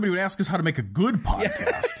know why somebody would ask us how to make a good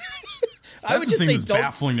podcast. I would just say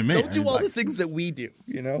baffling to me. Don't do all the things that we do.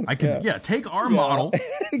 You know, I can take our model,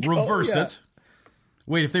 reverse it.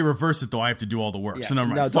 Wait, if they reverse it though, I have to do all the work. So never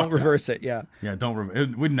mind. No, don't reverse it. Yeah, don't.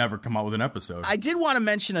 It would never come out with an episode. I did want to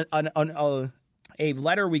mention a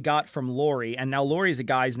letter we got from Lori, and now Lori is a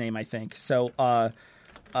guy's name, I think. So,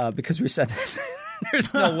 because we said that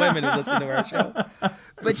there's no women who listen to our show,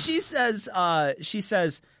 but she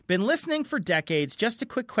says, been listening for decades. Just a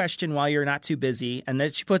quick question while you're not too busy, and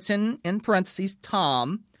then she puts in parentheses,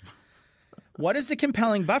 Tom. What is the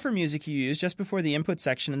compelling buffer music you use just before the input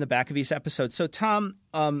section in the back of each episode? So, Tom,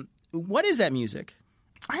 what is that music?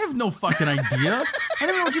 I have no fucking idea. I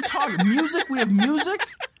don't know what you're talking. Music? We have music?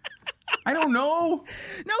 I don't know.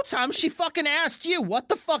 No, Tom, she fucking asked you. What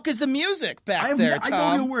the fuck is the music back there, Tom?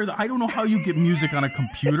 I don't know I don't know how you get music on a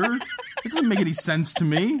computer. It doesn't make any sense to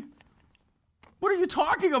me. What are you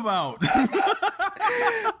talking about?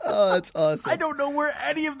 Oh, that's awesome. I don't know where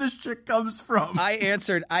any of this shit comes from.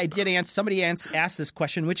 Somebody asked this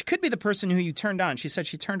question, which could be the person who you turned on. She said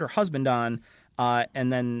she turned her husband on,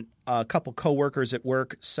 and then a couple coworkers at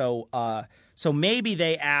work. So maybe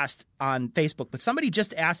they asked on Facebook, but somebody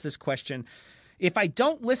just asked this question. If I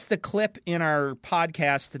don't list the clip in our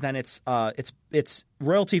podcast, then it's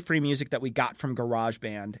royalty-free music that we got from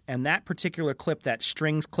GarageBand. And that particular clip, that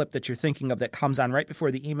strings clip that you're thinking of that comes on right before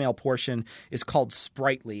the email portion, is called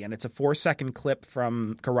Sprightly, and it's a 4-second clip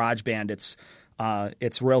from GarageBand.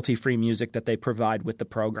 It's royalty-free music that they provide with the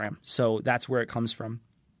program. So that's where it comes from.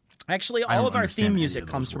 Actually, all of our theme music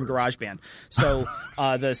comes from GarageBand. So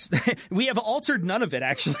we have altered none of it,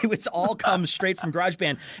 actually. It's all comes straight from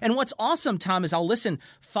GarageBand. And what's awesome, Tom, is I'll listen.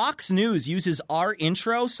 Fox News uses our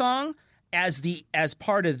intro song as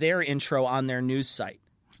part of their intro on their news site.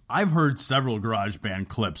 I've heard several GarageBand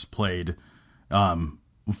clips played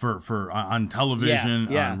for on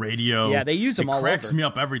television, on radio. Yeah, they use them all over. It cracks me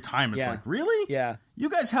up every time. It's like, really? Yeah. You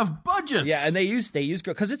guys have budgets. Yeah, and they use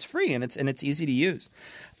because it's free and it's easy to use.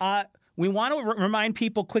 We want to remind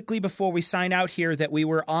people quickly before we sign out here that we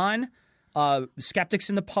were on Skeptics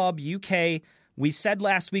in the Pub UK. We said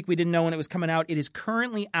last week we didn't know when it was coming out. It is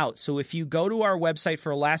currently out. So if you go to our website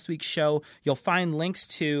for last week's show, you'll find links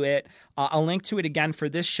to it. I'll link to it again for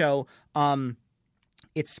this show.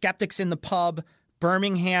 It's Skeptics in the Pub,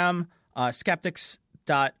 Birmingham, Skeptics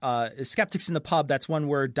in the Pub, that's one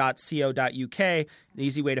word, .co.uk. The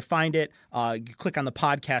easy way to find it. You click on the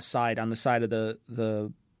podcast side on the side of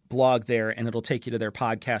the blog there, and it'll take you to their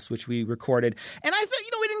podcast, which we recorded. And I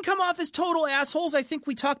thought, we didn't come off as total assholes. I think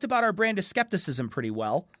we talked about our brand of skepticism pretty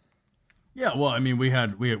well. Yeah, well, I mean, we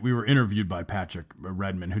were interviewed by Patrick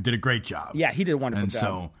Redmond, who did a great job. Yeah, he did a wonderful job.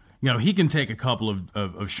 So, he can take a couple of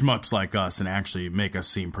schmucks like us and actually make us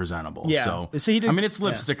seem presentable. Yeah. So he did, it's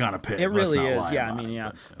lipstick on a pig. It really is.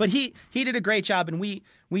 Yeah, But he did a great job, and we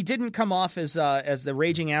didn't come off as the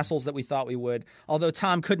raging assholes that we thought we would. Although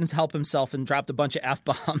Tom couldn't help himself and dropped a bunch of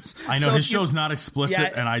F-bombs. I know, his show's not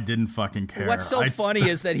explicit, and I didn't fucking care. What's so funny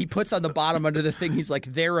is that he puts on the bottom under the thing, he's like,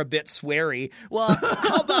 they're a bit sweary. Well,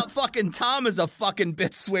 how about fucking Tom is a fucking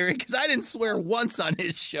bit sweary? Because I didn't swear once on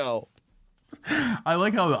his show. I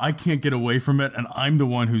like how I can't get away from it, and I'm the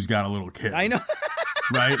one who's got a little kid. I know.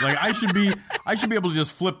 Right? Like, I should be able to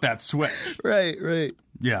just flip that switch. Right.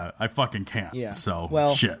 Yeah, I fucking can't. Yeah.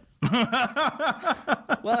 So, shit.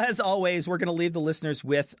 Well, as always, we're going to leave the listeners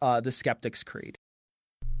with the Skeptic's Creed.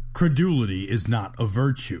 Credulity is not a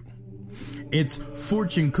virtue. It's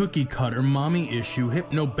fortune cookie cutter, mommy issue,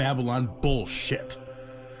 hypno-Babylon bullshit.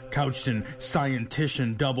 Couched in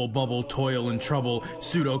scientician, double bubble, toil and trouble,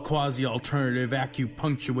 pseudo quasi alternative,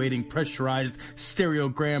 acupunctuating, pressurized,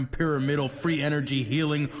 stereogram, pyramidal, free energy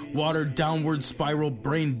healing, watered downward spiral,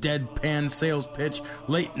 brain deadpan sales pitch,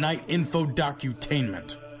 late night info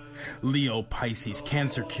docutainment. Leo, Pisces,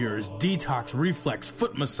 cancer cures, detox, reflex,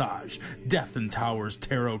 foot massage, death and towers,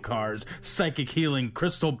 tarot cards, psychic healing,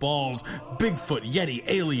 crystal balls, Bigfoot, Yeti,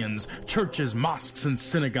 aliens, churches, mosques and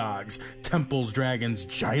synagogues, temples, dragons,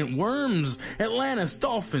 giant worms, Atlantis,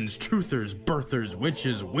 dolphins, truthers, birthers,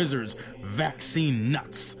 witches, wizards, vaccine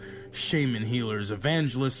nuts, shaman healers,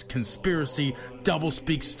 evangelists, conspiracy,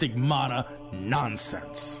 doublespeak, stigmata,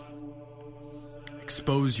 nonsense.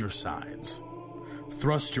 Expose your sides.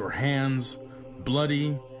 Thrust your hands,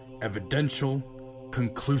 bloody, evidential,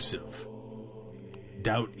 conclusive.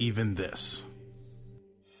 Doubt even this.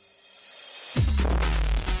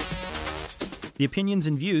 The opinions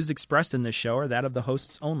and views expressed in this show are that of the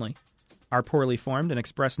hosts only. Our poorly formed and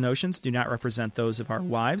expressed notions do not represent those of our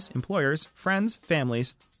wives, employers, friends,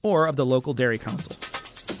 families, or of the local dairy council.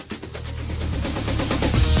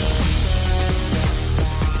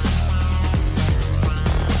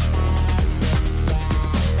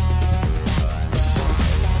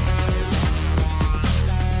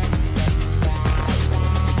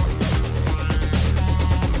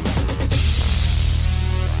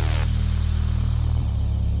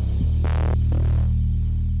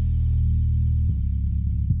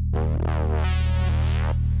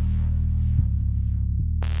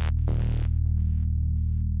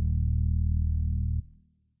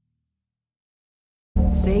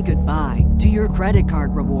 Say goodbye to your credit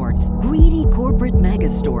card rewards. Greedy corporate mega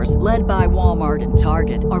stores, led by Walmart and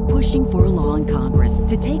Target, are pushing for a law in Congress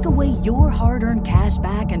to take away your hard-earned cash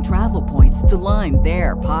back and travel points to line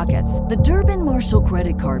their pockets. The Durbin-Marshall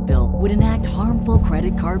credit card bill would enact harmful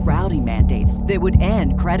credit card routing mandates that would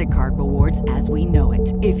end credit card rewards as we know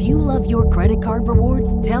it. If you love your credit card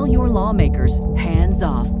rewards, tell your lawmakers, hands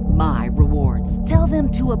off my rewards. Tell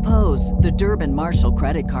them to oppose the Durbin-Marshall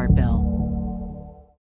credit card bill.